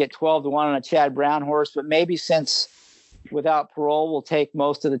know if you can get 12-1 on a Chad Brown horse, but maybe since Without Parole will take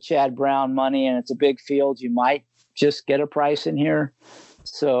most of the Chad Brown money and it's a big field, you might just get a price in here.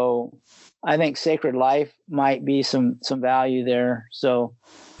 So I think Sacred Life might be some value there. So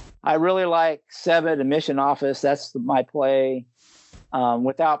I really like 7, Admission Office. That's my play.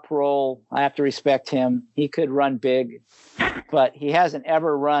 Without Parole, I have to respect him. He could run big, but he hasn't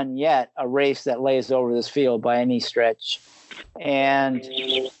ever run yet a race that lays over this field by any stretch. And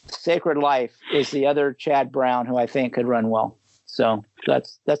Sacred Life is the other Chad Brown who I think could run well. So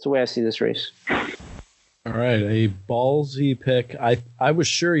that's the way I see this race. All right, a ballsy pick. I was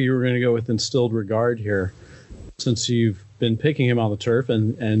sure you were going to go with Instilled Regard here, since you've been picking him on the turf,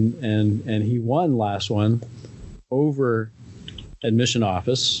 and he won last one over Admission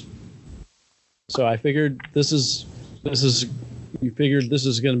Office. So I figured this is going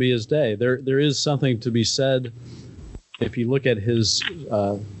to be his day. There is something to be said. If you look at his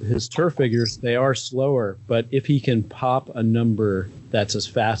turf figures, they are slower, but if he can pop a number that's as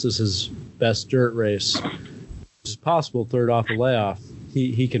fast as his best dirt race, which is possible, third off a layoff,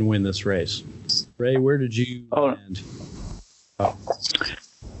 he can win this race. Ray, where did you land? Oh.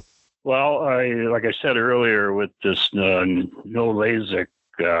 Well, like I said earlier, with this no LASIK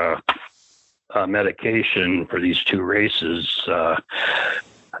medication for these 2 races, I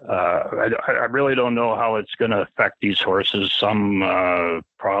really don't know how it's going to affect these horses. Some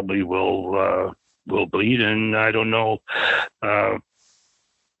probably will bleed, and I don't know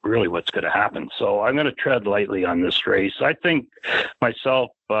really what's going to happen. So I'm going to tread lightly on this race. I think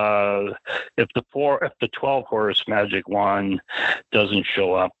myself, if the 12 horse Magic Wand doesn't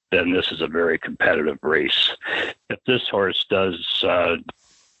show up, then this is a very competitive race. If this horse does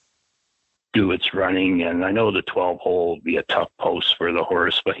do its running, and I know the 12 hole will be a tough post for the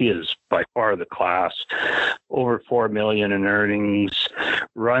horse, but he is by far the class. Over $4 million in earnings,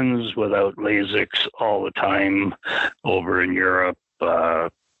 runs without Lasix all the time over in Europe.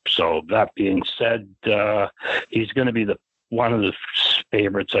 So that being said, he's going to be one of the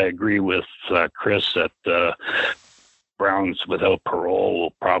favorites. I agree with Chris that Browns Without Parole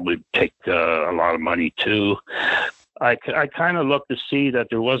will probably take a lot of money too. I kind of looked to see that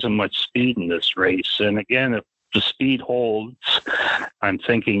there wasn't much speed in this race. And again, if the speed holds, I'm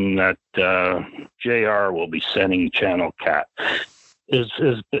thinking that JR will be sending Channel Cat. His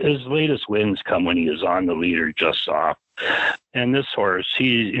latest wins come when he is on the leader just off. And this horse,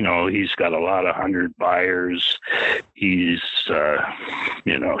 he's got a lot of 100 buyers. He's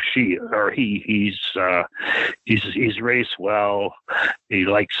raced well. He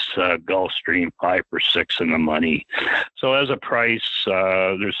likes Gulfstream 5 for 6 in the money. So as a price,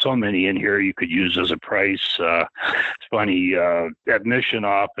 there's so many in here you could use as a price. It's funny. Admission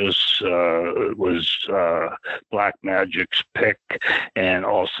Office was Black Magic's pick, and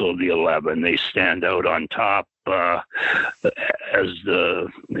also the 11. They stand out on top.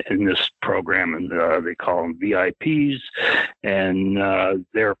 In this program, and they call them VIPs, and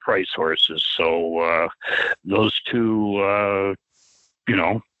they're price horses. So those two,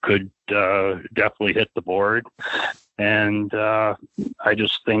 could definitely hit the board. And I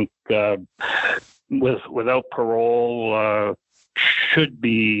just think Without Parole should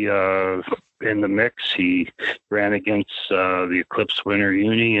be in the mix. He ran against the Eclipse winner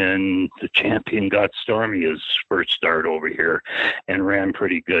Uni, and the champion got Stormy his first start over here and ran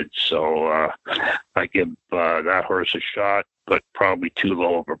pretty good. So I give that horse a shot, but probably too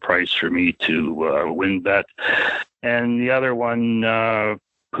low of a price for me to win bet. And the other one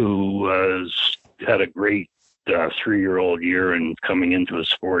who has had a great 3-year-old year and coming into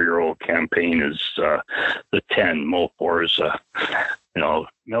his 4-year-old campaign is the 10, Mo Forza.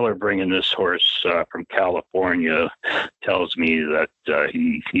 Miller bringing this horse from California tells me that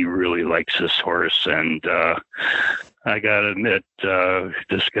he really likes this horse, and I gotta admit,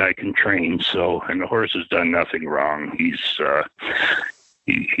 this guy can train. So, and the horse has done nothing wrong. He's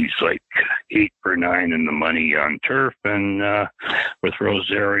like 8 for 9 in the money on turf, and with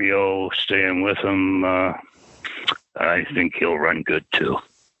Rosario staying with him, I think he'll run good too.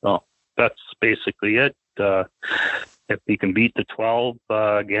 So that's basically it. If he can beat the 12,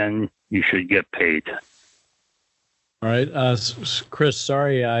 again, you should get paid. All right, Chris.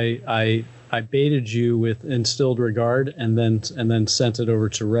 Sorry, I baited you with Instilled Regard and then sent it over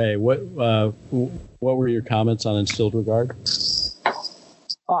to Ray. What were your comments on Instilled Regard?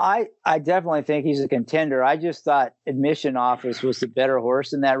 Well, I definitely think he's a contender. I just thought Admission Office was the better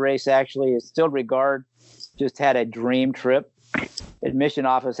horse in that race. Actually, Instilled Regard just had a dream trip. Admission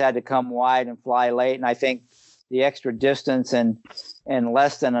Office had to come wide and fly late, and I think the extra distance and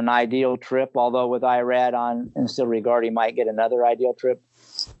less than an ideal trip, although with Irad on Instilled Regard, he might get another ideal trip.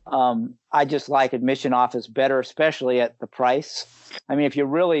 I just like Admission Office better, especially at the price. I mean, if you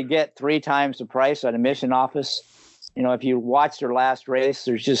really get 3 times the price on Admission Office, if you watch their last race,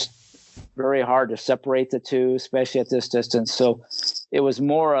 there's just very hard to separate the two, especially at this distance. So it was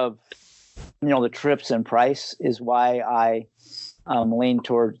more of, the trips and price is why I lean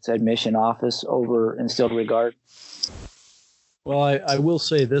towards Admission Office over Instilled Regard. Well, I will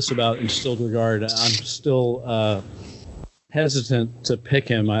say this about Instilled Regard. I'm still hesitant to pick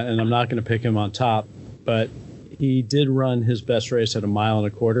him, and I'm not going to pick him on top, but he did run his best race at 1.25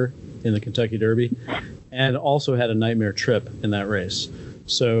 miles in the Kentucky Derby, and also had a nightmare trip in that race.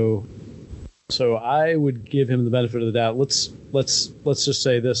 So I would give him the benefit of the doubt. Let's just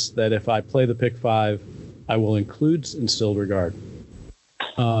say this, that if I play the pick 5, I will include Instilled Regard.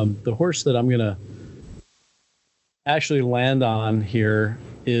 The horse that I'm going to actually land on here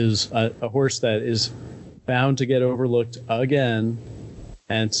is a horse that is bound to get overlooked again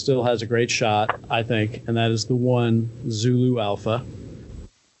and still has a great shot, I think, and that is the 1 Zulu Alpha.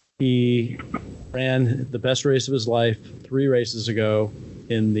 He ran the best race of his life 3 races ago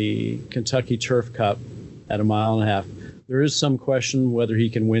in the Kentucky Turf Cup at 1.5 miles. There is some question whether he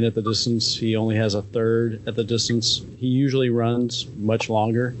can win at the distance. He only has a third at the distance. He usually runs much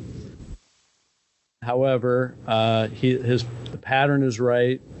longer. However, the pattern is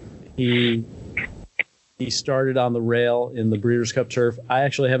right. He started on the rail in the Breeders' Cup Turf. I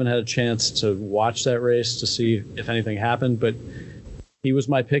actually haven't had a chance to watch that race to see if anything happened, but he was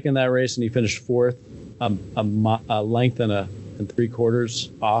my pick in that race, and he finished fourth, a length and 3/4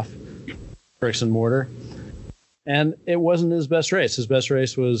 off Bricks and Mortar. And it wasn't his best race. His best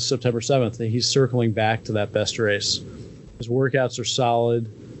race was September 7th, and he's circling back to that best race. His workouts are solid.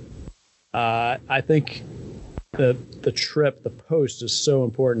 I think the trip, the post is so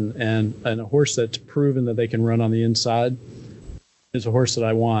important, and a horse that's proven that they can run on the inside is a horse that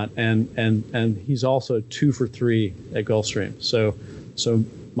I want. And he's also 2 for 3 at Gulfstream. So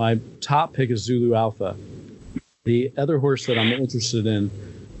my top pick is Zulu Alpha. The other horse that I'm interested in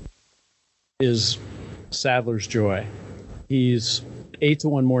is Sadler's Joy. He's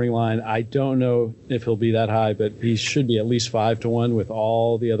 8-1 morning line. I don't know if he'll be that high, but he should be at least 5-1 with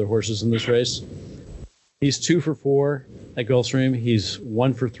all the other horses in this race. He's 2 for 4 at Gulfstream. He's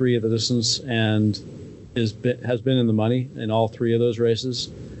 1 for 3 at the distance, and has been in the money in all 3 of those races.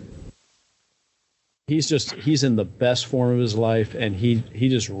 He's in the best form of his life, and he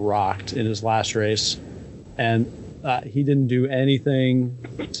just rocked in his last race, and he didn't do anything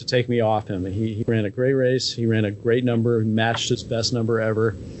to take me off him. He ran a great race. He ran a great number, matched his best number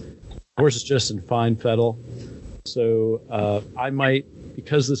ever. The horse is just in fine fettle. So I might,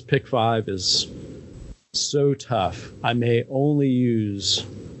 because this pick 5 is so tough, I may only use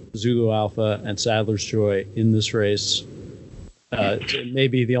Zulu Alpha and Sadler's Joy in this race. It may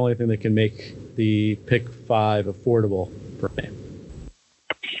be the only thing that can make the pick 5 affordable for me.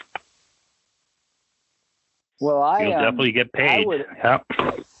 Well, You'll definitely get paid.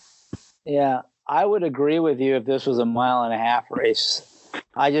 I would agree with you if this was a 1.5-mile race.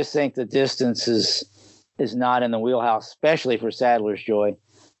 I just think the distance is not in the wheelhouse, especially for Sadler's Joy.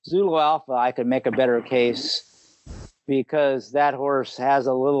 Zulu Alpha, I could make a better case because that horse has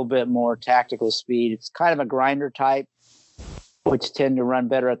a little bit more tactical speed. It's kind of a grinder type, which tend to run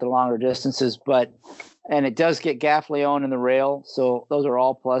better at the longer distances, and it does get Gaffleon in the rail, so those are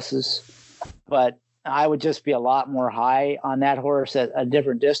all pluses. But I would just be a lot more high on that horse at a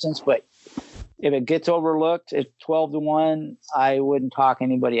different distance. But if it gets overlooked at 12-1, I wouldn't talk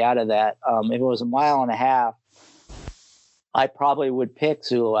anybody out of that. If it was a 1.5 miles, I probably would pick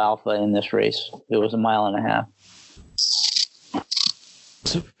Zulu Alpha in this race. If it was a 1.5 miles.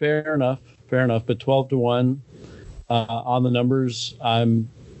 So fair enough. But 12-1 on the numbers, I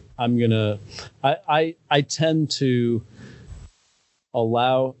tend to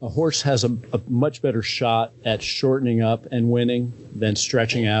allow a horse has a much better shot at shortening up and winning than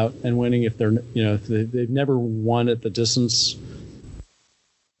stretching out and winning if they've never won at the distance.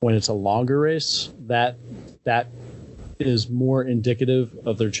 When it's a longer race, that is more indicative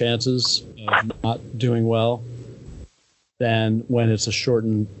of their chances of not doing well than when it's a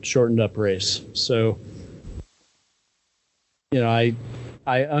shortened up race. So I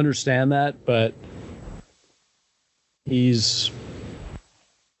understand that, but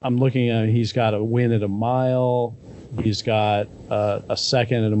I'm looking at, he's got a win at a mile. He's got a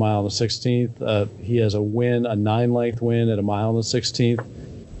second at a mile and the 16th. He has a win, a 9-length win at a mile and the 16th.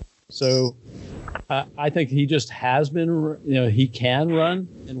 So I think he just has been, he can run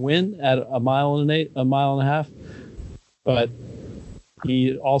and win at a mile and a mile and a half, but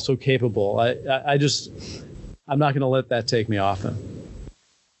he's also capable. I'm not going to let that take me off him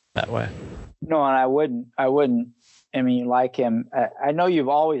that way. No, and I wouldn't. I mean, you like him. I know you've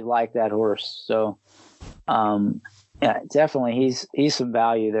always liked that horse. So, definitely he's some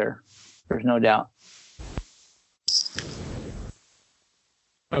value there. There's no doubt.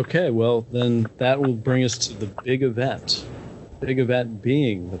 Okay, well, then that will bring us to the big event. Big event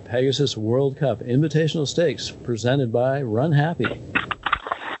being the Pegasus World Cup Invitational Stakes presented by Run Happy.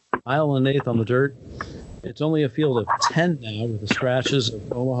 1.1 miles on the dirt. It's only a field of 10 now with the scratches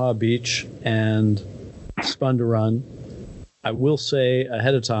of Omaha Beach and Spun to Run. I will say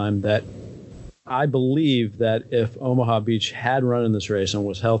ahead of time that I believe that if Omaha Beach had run in this race and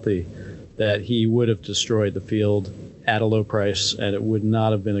was healthy, that he would have destroyed the field at a low price, and it would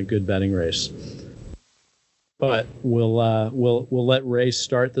not have been a good betting race. But we'll let Ray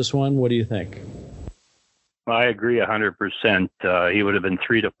start this one. What do you think? I agree 100%. He would have been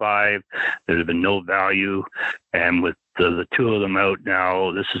 3-5. There'd have been no value, and with the two of them out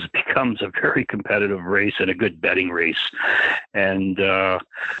now, this becomes a very competitive race and a good betting race. And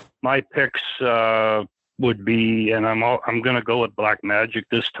my picks would be, and I'm going to go with Black Magic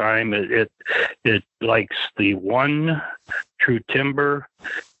this time. It likes the 1 True Timber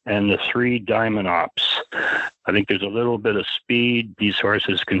and the 3 Diamond Ops. I think there's a little bit of speed. These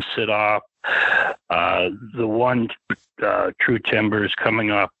horses can sit off. The 1 True Timber is coming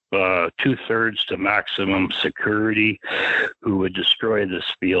up 2/3 to Maximum Security, who would destroy this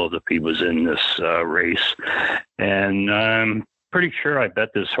field if he was in this race. And pretty sure I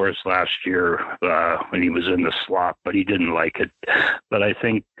bet this horse last year when he was in the slot, but he didn't like it. But I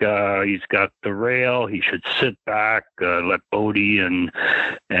think he's got the rail. He should sit back, let Bodie and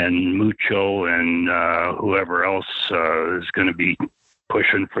Mucho and whoever else is going to be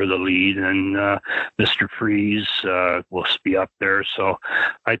pushing for the lead, and Mr. Freeze will be up there. So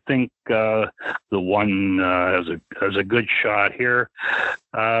I think the one has a good shot here.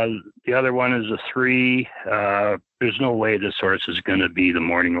 The other one is a 3. There's no way this horse is going to be the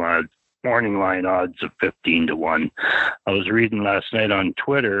morning line odds of 15-1. I was reading last night on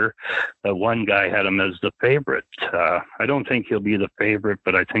Twitter that one guy had him as the favorite. I don't think he'll be the favorite,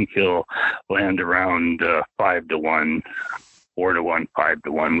 but I think he'll land around 5-1. 4-1,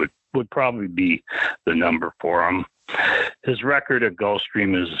 5-1 would probably be the number for him. His record at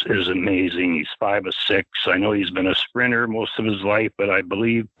Gulfstream is amazing. He's 5 of 6. I know he's been a sprinter most of his life, but I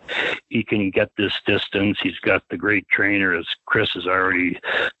believe he can get this distance. He's got the great trainer, as Chris has already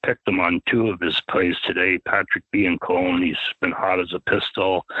picked him on 2 of his plays today, Patrick Biancone. He's been hot as a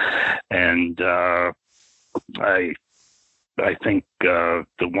pistol, and I think the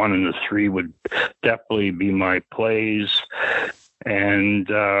 1 and the 3 would definitely be my plays. And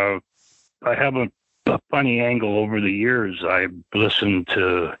I have a funny angle over the years. I've listened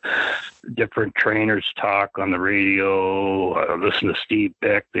to different trainers talk on the radio. I listen to Steve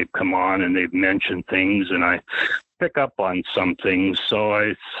Beck. They've come on and they've mentioned things, and I pick up on some things.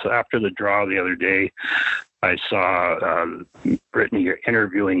 So after the draw the other day, I saw Brittany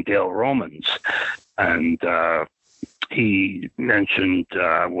interviewing Dale Romans, and he mentioned,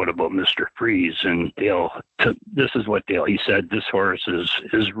 what about Mr. Freeze? And Dale, this is what Dale, he said, this horse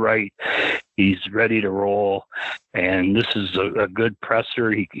is right. He's ready to roll. And this is a good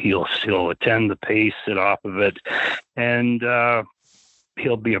presser. He'll attend the pace, sit off of it, and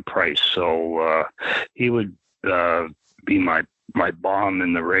he'll be a price. So he would be my bomb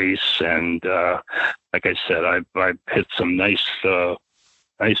in the race. And like I said, I've hit some nice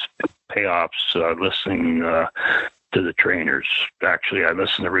payoffs listening to the trainers. Actually, I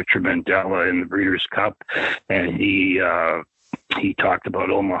listened to Richard Mandela in the Breeders' Cup, and he talked about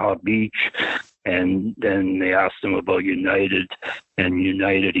Omaha Beach, and then they asked him about United, and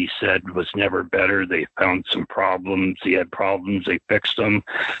United, he said, was never better. They found some problems. He had problems. They fixed them,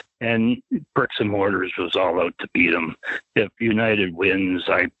 and Bricks and Mortars was all out to beat him. If United wins,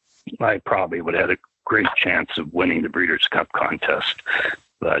 I probably would have had a great chance of winning the Breeders' Cup contest,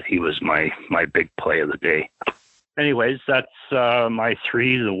 but he was my big play of the day. Anyways, that's my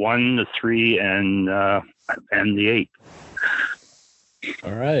 3, the 1, the 3, and the 8.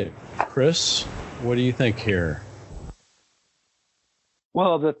 All right. Chris, what do you think here?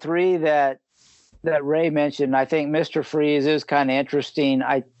 Well, the 3 that Ray mentioned, I think Mr. Freeze is kind of interesting.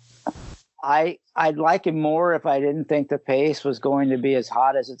 I'd like him more if I didn't think the pace was going to be as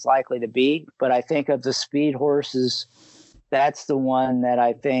hot as it's likely to be. But I think of the speed horses, that's the one that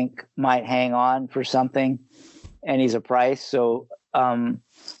I think might hang on for something. And he's a price. So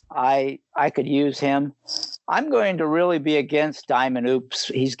I could use him. I'm going to really be against Diamond Oops.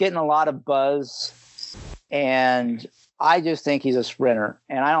 He's getting a lot of buzz, and I just think he's a sprinter,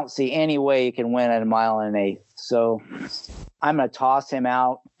 and I don't see any way he can win at 1 1/8. So I'm going to toss him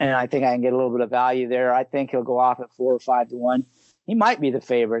out, and I think I can get a little bit of value there. I think he'll go off at 4 or 5-1. He might be the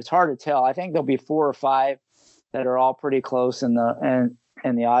favorite. It's hard to tell. I think there'll be 4 or 5 that are all pretty close in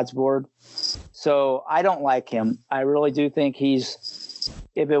the odds board. So I don't like him. I really do think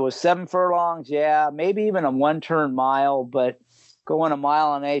if it was 7 furlongs, yeah, maybe even a 1-turn mile, but going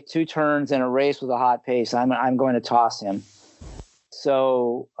 1 1/8, 2 turns in a race with a hot pace, I'm going to toss him.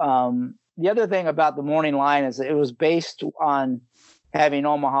 So the other thing about the morning line is it was based on having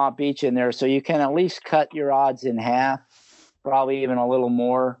Omaha Beach in there. So you can at least cut your odds in half, probably even a little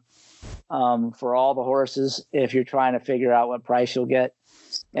more for all the horses if you're trying to figure out what price you'll get.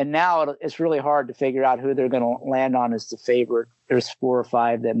 And now it's really hard to figure out who they're going to land on as the favorite. There's 4 or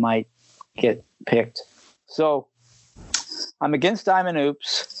 5 that might get picked. So I'm against Diamond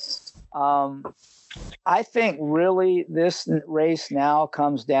Oops. I think really this race now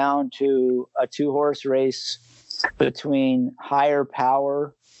comes down to a 2-horse race between Higher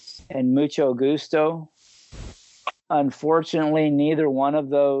Power and Mucho Gusto. Unfortunately, neither one of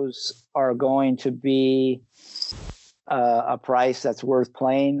those are going to be a price that's worth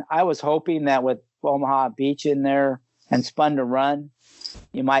playing. I was hoping that with Omaha Beach in there and Spun to Run,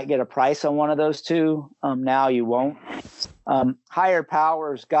 you might get a price on one of those 2. Now you won't. Higher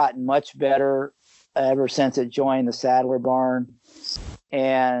Power's gotten much better ever since it joined the Saddler Barn.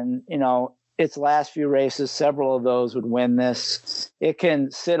 And, its last few races, several of those would win this. It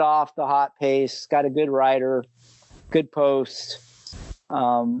can sit off the hot pace. It's got a good rider. good post.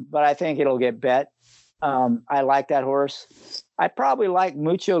 But I think it'll get bet. I like that horse. I probably like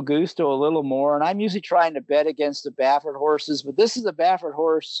Mucho Gusto a little more, and I'm usually trying to bet against the Baffert horses, but this is a Baffert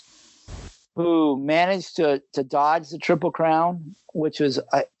horse who managed to dodge the Triple Crown, which was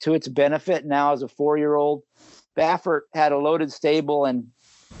to its benefit now as a 4-year-old. Baffert had a loaded stable, and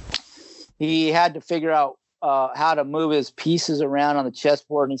he had to figure out how to move his pieces around on the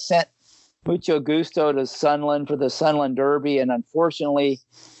chessboard, and he sent Mucho Gusto to Sunland for the Sunland Derby, and unfortunately,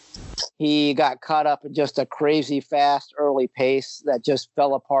 he got caught up in just a crazy fast early pace that just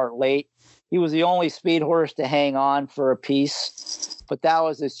fell apart late. He was the only speed horse to hang on for a piece, but that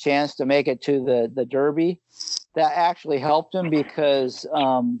was his chance to make it to the Derby. That actually helped him because,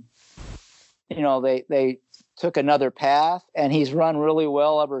 they took another path, and he's run really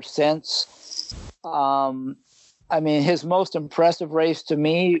well ever since. His most impressive race to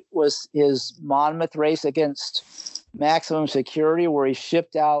me was his Monmouth race against Maximum Security, where he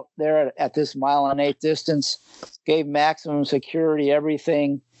shipped out there at this 1 1/8 distance, gave Maximum Security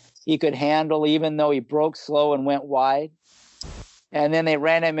everything he could handle, even though he broke slow and went wide. And then they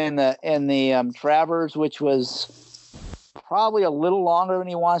ran him in the Travers, which was probably a little longer than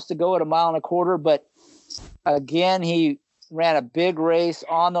he wants to go at 1 1/4 miles. But again, he ran a big race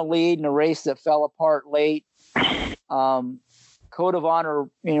on the lead in a race that fell apart late. Code of Honor,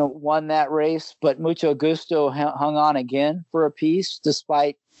 won that race, but Mucho Gusto hung on again for a piece,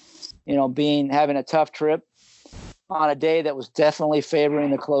 despite, having a tough trip on a day that was definitely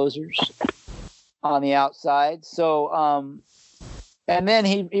favoring the closers on the outside. So, and then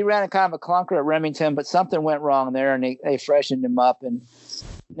he ran a kind of a clunker at Remington, but something went wrong there, and they freshened him up, and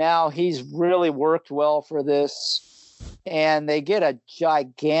now he's really worked well for this, and they get a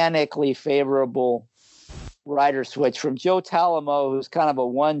gigantically favorable rider switch from Joe Talamo, who's kind of a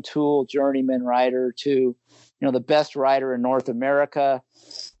one-tool journeyman rider, to the best rider in North America.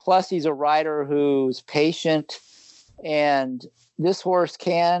 Plus, he's a rider who's patient, and this horse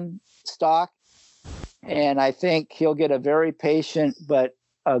can stalk, and I think he'll get a very patient but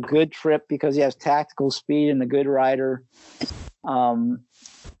a good trip because he has tactical speed and a good rider.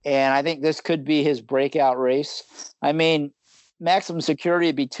 And I think this could be his breakout race. Maximum Security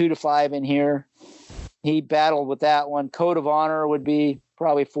would be 2 to 5 in here. He battled with that one. Code of Honor would be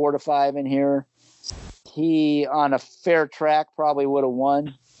probably 4 to 5 in here. He, on a fair track, probably would have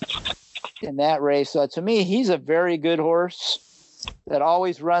won in that race. So to me, he's a very good horse that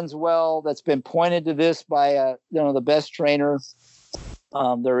always runs well, that's been pointed to this by the best trainer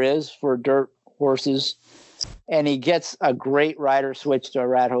there is for dirt horses. And he gets a great rider switch to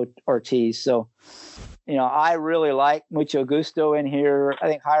Irad Ortiz. So, I really like Mucho Gusto in here. I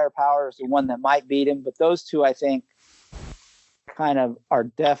think Higher Power is the one that might beat him, but those two, I think, kind of are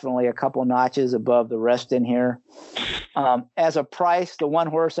definitely a couple notches above the rest in here. As a price, the one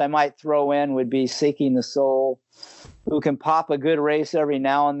horse I might throw in would be Seeking the Soul, who can pop a good race every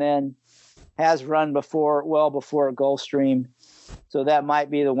now and then, has run before Gulfstream. So that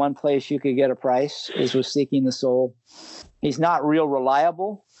might be the one place you could get a price, is with Seeking the Soul. He's not real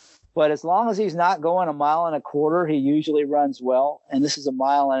reliable, but as long as he's not going 1 1/4 miles, he usually runs well. And this is 1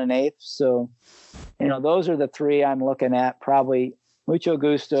 1/8 miles. So, those are the three I'm looking at, probably Mucho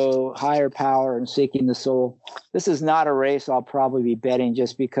Gusto, Higher Power, and Seeking the Soul. This is not a race I'll probably be betting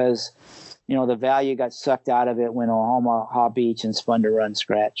just because, the value got sucked out of it when Omaha Beach and Spun to Run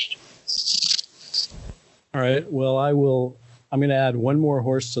scratched. All right. Well, I'm going to add one more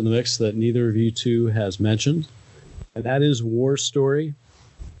horse to the mix that neither of you two has mentioned, and that is War Story,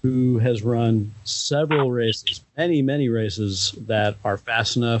 who has run several races, many races that are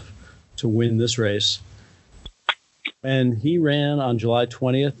fast enough to win this race. And he ran on July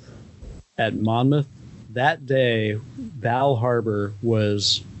 20th at Monmouth. That day, Bal Harbour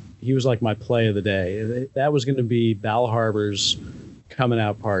was like my play of the day. That was going to be Bal Harbour's coming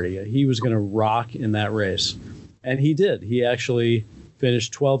out party. He was going to rock in that race. And he did. He actually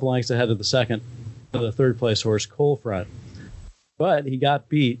finished 12 lengths ahead of the third place horse, Coalfront. But he got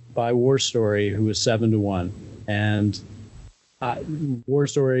beat by War Story, who was 7 to 1. And War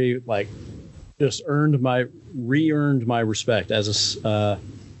Story, just re-earned my respect. As a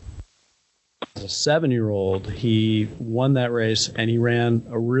 7-year-old, he won that race, and he ran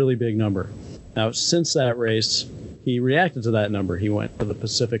a really big number. Now, since that race, he reacted to that number. He went to the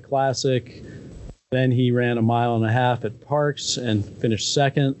Pacific Classic. Then he ran 1.5 miles at Parks and finished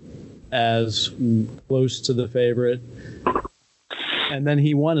second, as close to the favorite. And then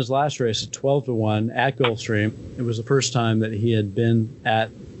he won his last race at 12 to 1 at Gulfstream. It was the first time that he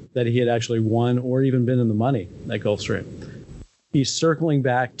had actually won or even been in the money at Gulfstream. He's circling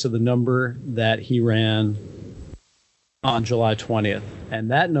back to the number that he ran on July 20th.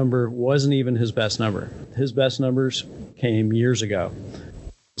 And that number wasn't even his best number. His best numbers came years ago.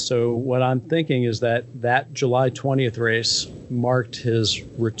 So what I'm thinking is that July 20th race marked his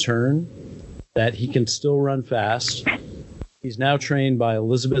return, that he can still run fast. He's now trained by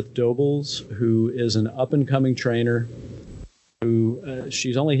Elizabeth Dobles, who is an up-and-coming trainer. Who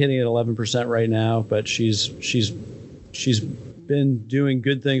she's only hitting at 11% right now, but she's been doing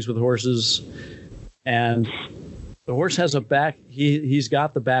good things with horses, and the horse has a back. He's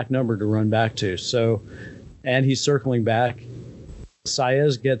got the back number to run back to. So, and he's circling back.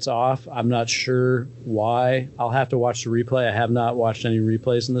 Saez gets off. I'm not sure why. I'll have to watch the replay. I have not watched any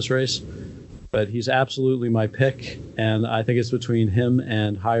replays in this race, but he's absolutely my pick, and I think it's between him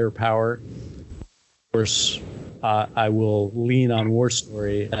and Higher Power. Of course, I will lean on War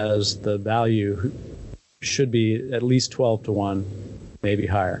Story as the value should be at least 12-1, maybe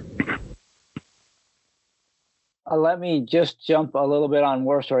higher. Let me just jump a little bit on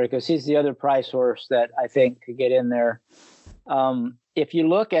War Story because he's the other price horse that I think could get in there. If you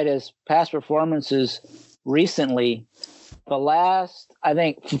look at his past performances recently, the last, I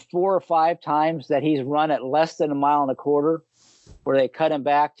think, 4 or 5 times that he's run at less than 1.25 miles, where they cut him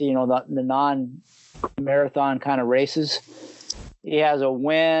back to, the non-marathon kind of races, he has a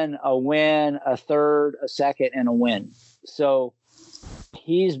win, a third, a second, and a win. So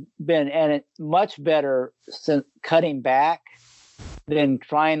he's been much better since cutting back than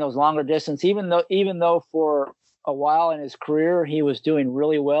trying those longer distance. Even though for a while in his career he was doing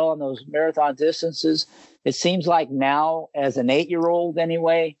really well on those marathon distances, it seems like now, as an 8-year-old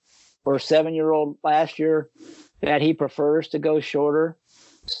anyway, or 7-year-old last year, that he prefers to go shorter.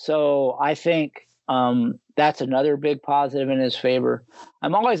 So I think that's another big positive in his favor.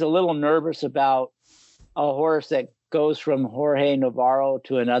 I'm always a little nervous about a horse that goes from Jorge Navarro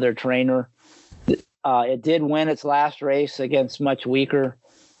to another trainer. It did win its last race against much weaker,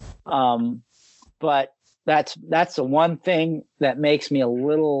 but that's the one thing that makes me a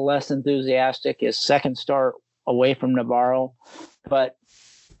little less enthusiastic is second start away from Navarro. But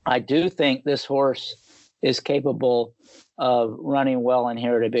I do think this horse is capable of running well in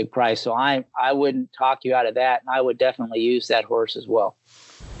here at a big price. So I wouldn't talk you out of that, and I would definitely use that horse as well.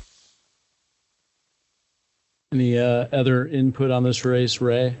 Any other input on this race,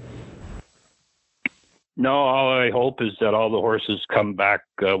 Ray? No, all I hope is that all the horses come back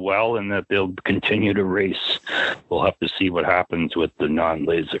well and that they'll continue to race. We'll have to see what happens with the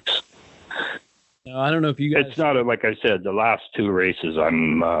non-Lasix. No, I don't know if you guys. It's not like I said. The last 2 races,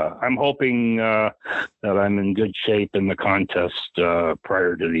 I'm hoping that I'm in good shape in the contest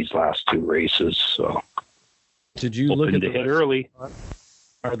prior to these last 2 races. So, did you look at the hit early?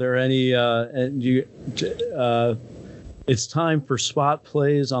 Are there any? It's time for spot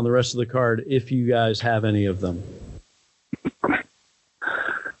plays on the rest of the card. If you guys have any of them.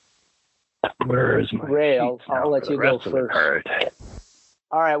 Where is my Ray? I'll let you go first.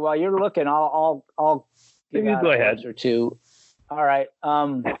 All right. While you're looking, I'll give you go ahead. Or 2. All right.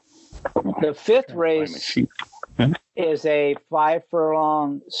 The 5th race is a 5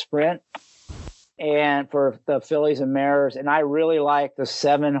 furlong sprint, and for the fillies and mares, and I really like the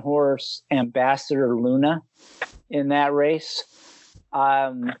 7 horse Ambassador Luna in that race.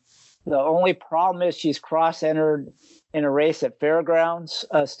 The only problem is she's cross-entered in a race at Fairgrounds,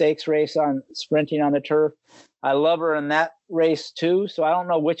 a stakes race on sprinting on the turf. I love her in that race too, so I don't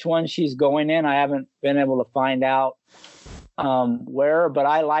know which one she's going in. I haven't been able to find out where, but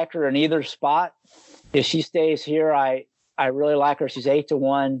I like her in either spot. If she stays here, I really like her. She's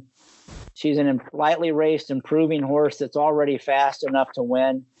 8-1. She's an lightly raced, improving horse that's already fast enough to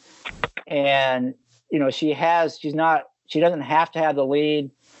win. And, she doesn't have to have the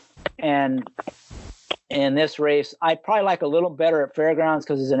lead. And in this race, I probably like a little better at Fairgrounds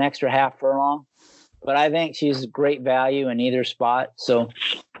because it's an extra half furlong. But I think she's great value in either spot. So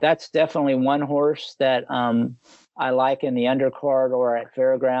that's definitely one horse that I like in the undercard or at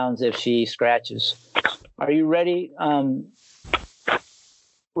Fairgrounds if she scratches. Are you ready,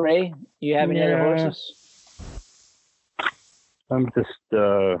 Ray? You have any other horses? I'm just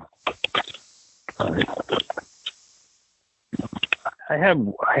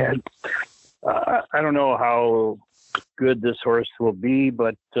I don't know how good this horse will be,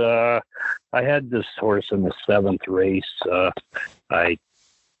 but I had this horse in the 7th race. I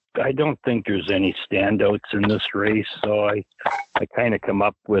don't think there's any standouts in this race, so I kind of come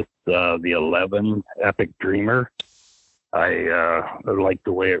up with the 11 Epic Dreamer. I like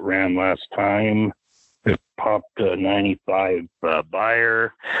the way it ran last time. It popped a 95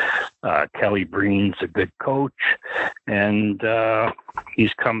 buyer. Kelly Breen's a good coach, and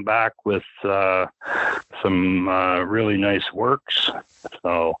he's come back with some really nice works.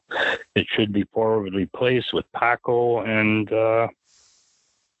 So it should be forwardly placed with Paco, and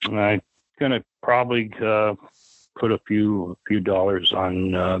I'm going to probably put a few dollars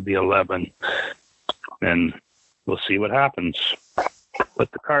on the 11, and we'll see what happens.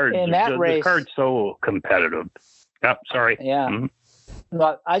 But the card's so competitive. Yep, sorry. Yeah. Mm-hmm.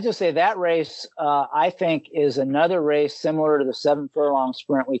 But I just say that race, I think, is another race similar to the 7 furlong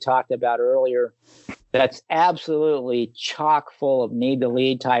sprint we talked about earlier. That's absolutely chock full of need to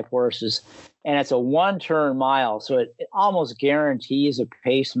lead type horses. And it's a 1-turn mile, so it almost guarantees a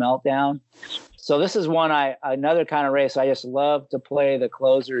pace meltdown. So this is another kind of race I just love to play the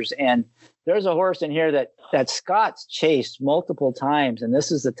closers. And there's a horse in here that Scott's chased multiple times, and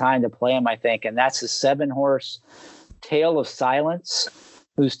this is the time to play him, I think. And that's the 7 horse Tale of Silence,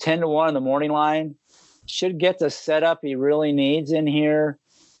 who's 10-1 in the morning line. Should get the setup he really needs in here.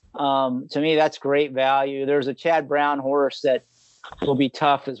 To me, that's great value. There's a Chad Brown horse that will be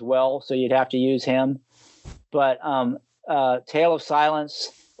tough as well, so you'd have to use him. But Tale of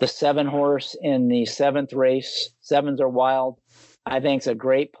Silence, the 7 horse in the 7th race. 7s are wild. I think it's a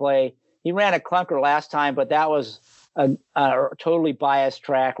great play. He ran a clunker last time, but that was a totally biased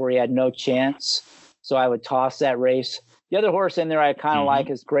track where he had no chance. So I would toss that race. The other horse in there I kind of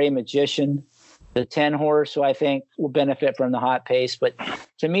like is Gray Magician, the 10 horse, who I think will benefit from the hot pace. But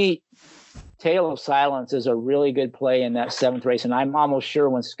to me, Tale of Silence is a really good play in that 7th race. And I'm almost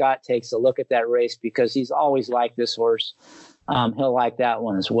sure when Scott takes a look at that race, because he's always liked this horse, he'll like that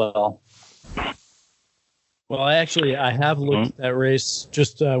one as well. Well, I have looked at that race,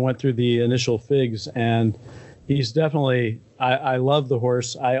 just went through the initial figs, and he's definitely, I love the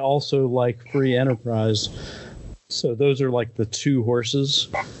horse. I also like Free Enterprise. So those are like the 2 horses.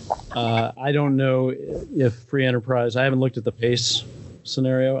 I don't know if Free Enterprise, I haven't looked at the pace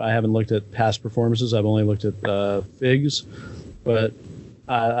scenario. I haven't looked at past performances. I've only looked at figs, but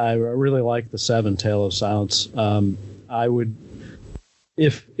I really like the 7 Tale of Silence. I would,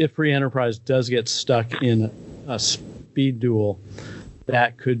 if Free Enterprise does get stuck in a speed duel,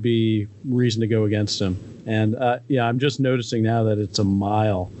 that could be reason to go against him. And I'm just noticing now that it's a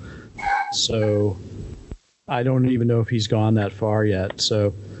mile, so I don't even know if he's gone that far yet.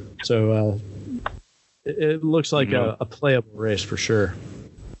 So it looks like a playable race for sure.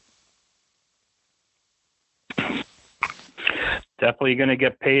 Definitely going to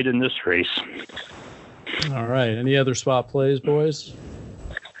get paid in this race. All right. Any other spot plays, boys?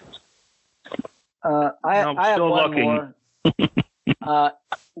 I have one more.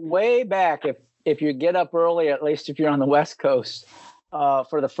 Way back, if you get up early, at least if you're on the West Coast,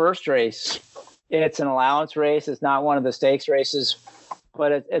 for the first race, it's an allowance race. It's not one of the stakes races,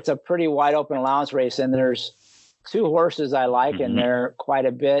 but it's a pretty wide open allowance race. And there's 2 horses I like in there quite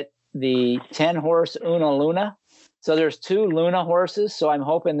a bit. The 10 horse Una Luna. So there's 2 Luna horses. So I'm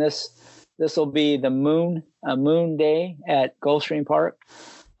hoping this will be the moon day at Gulfstream Park.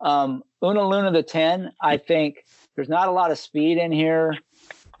 Una Luna, the 10, I think there's not a lot of speed in here.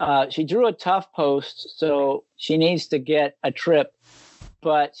 She drew a tough post, so she needs to get a trip.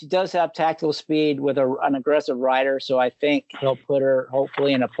 But she does have tactical speed with an aggressive rider, so I think he'll put her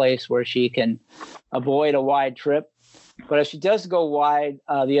hopefully in a place where she can avoid a wide trip. But if she does go wide,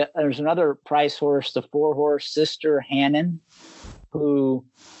 there's another price horse, the 4 horse Sister Hannon, who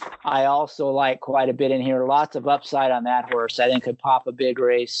I also like quite a bit in here. Lots of upside on that horse. I think could pop a big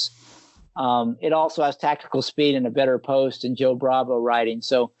race. It also has tactical speed and a better post, and Joe Bravo riding.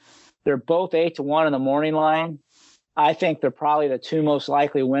 So they're both 8-1 in the morning line. I think they're probably the 2 most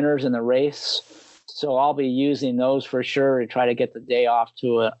likely winners in the race. So I'll be using those for sure to try to get the day off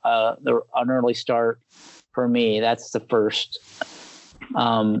to an early start for me. That's the first.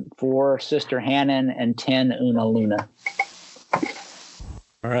 4 Sister Hannon and 10 Una Luna.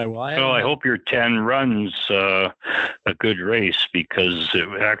 All right. Well, I hope your 10 runs a good race, because it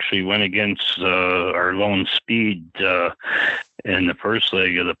actually went against our lone speed in the first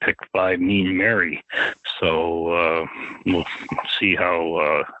leg of the pick 5 Mean Mary. So we'll see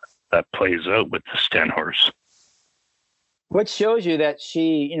how that plays out with this 10 horse. Which shows you that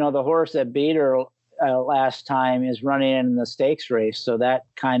she, the horse that beat her last time is running in the stakes race. So that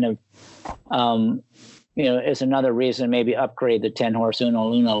kind of, is another reason maybe upgrade the 10 horse Una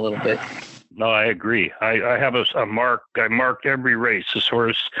Luna a little bit. No, I agree. I have a mark. I marked every race. This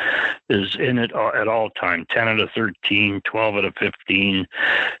horse is in it at all time. 10 out of 13, 12 out of 15.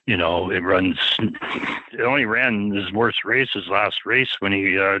 It runs. It only ran his worst race, his last race, when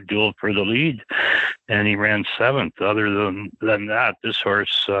he dueled for the lead, and he ran 7th. Other than that, this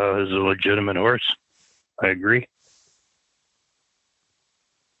horse is a legitimate horse. I agree.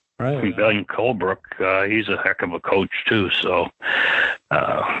 Right. Ben Colebrook, he's a heck of a coach too. So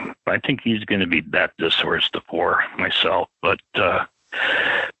I think he's going to be bet this horse to 4 myself. But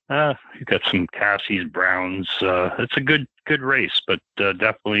you got some Cassie's Browns. It's a good race, but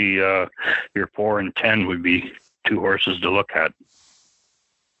definitely your 4 and 10 would be 2 horses to look at.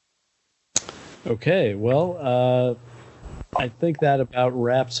 Okay, well, I think that about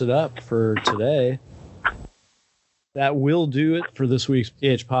wraps it up for today. That will do it for this week's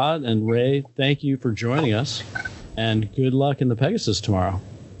PH Pod. And Ray, thank you for joining us, and good luck in the Pegasus tomorrow.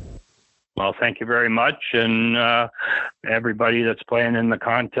 Well, thank you very much, and everybody that's playing in the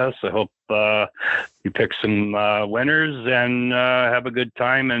contest, I hope you pick some winners and have a good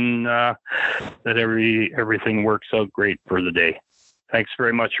time, and that everything works out great for the day. Thanks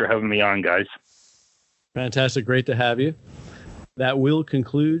very much for having me on, guys. Fantastic. Great to have you. That will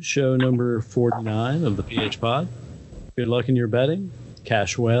conclude show number 49 of the PH Pod. Good luck in your betting.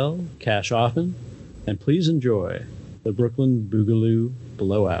 Cash well, cash often, and please enjoy the Brooklyn Boogaloo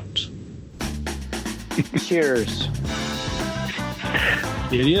Blowout. Cheers.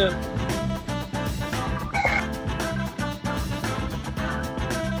 Idiot.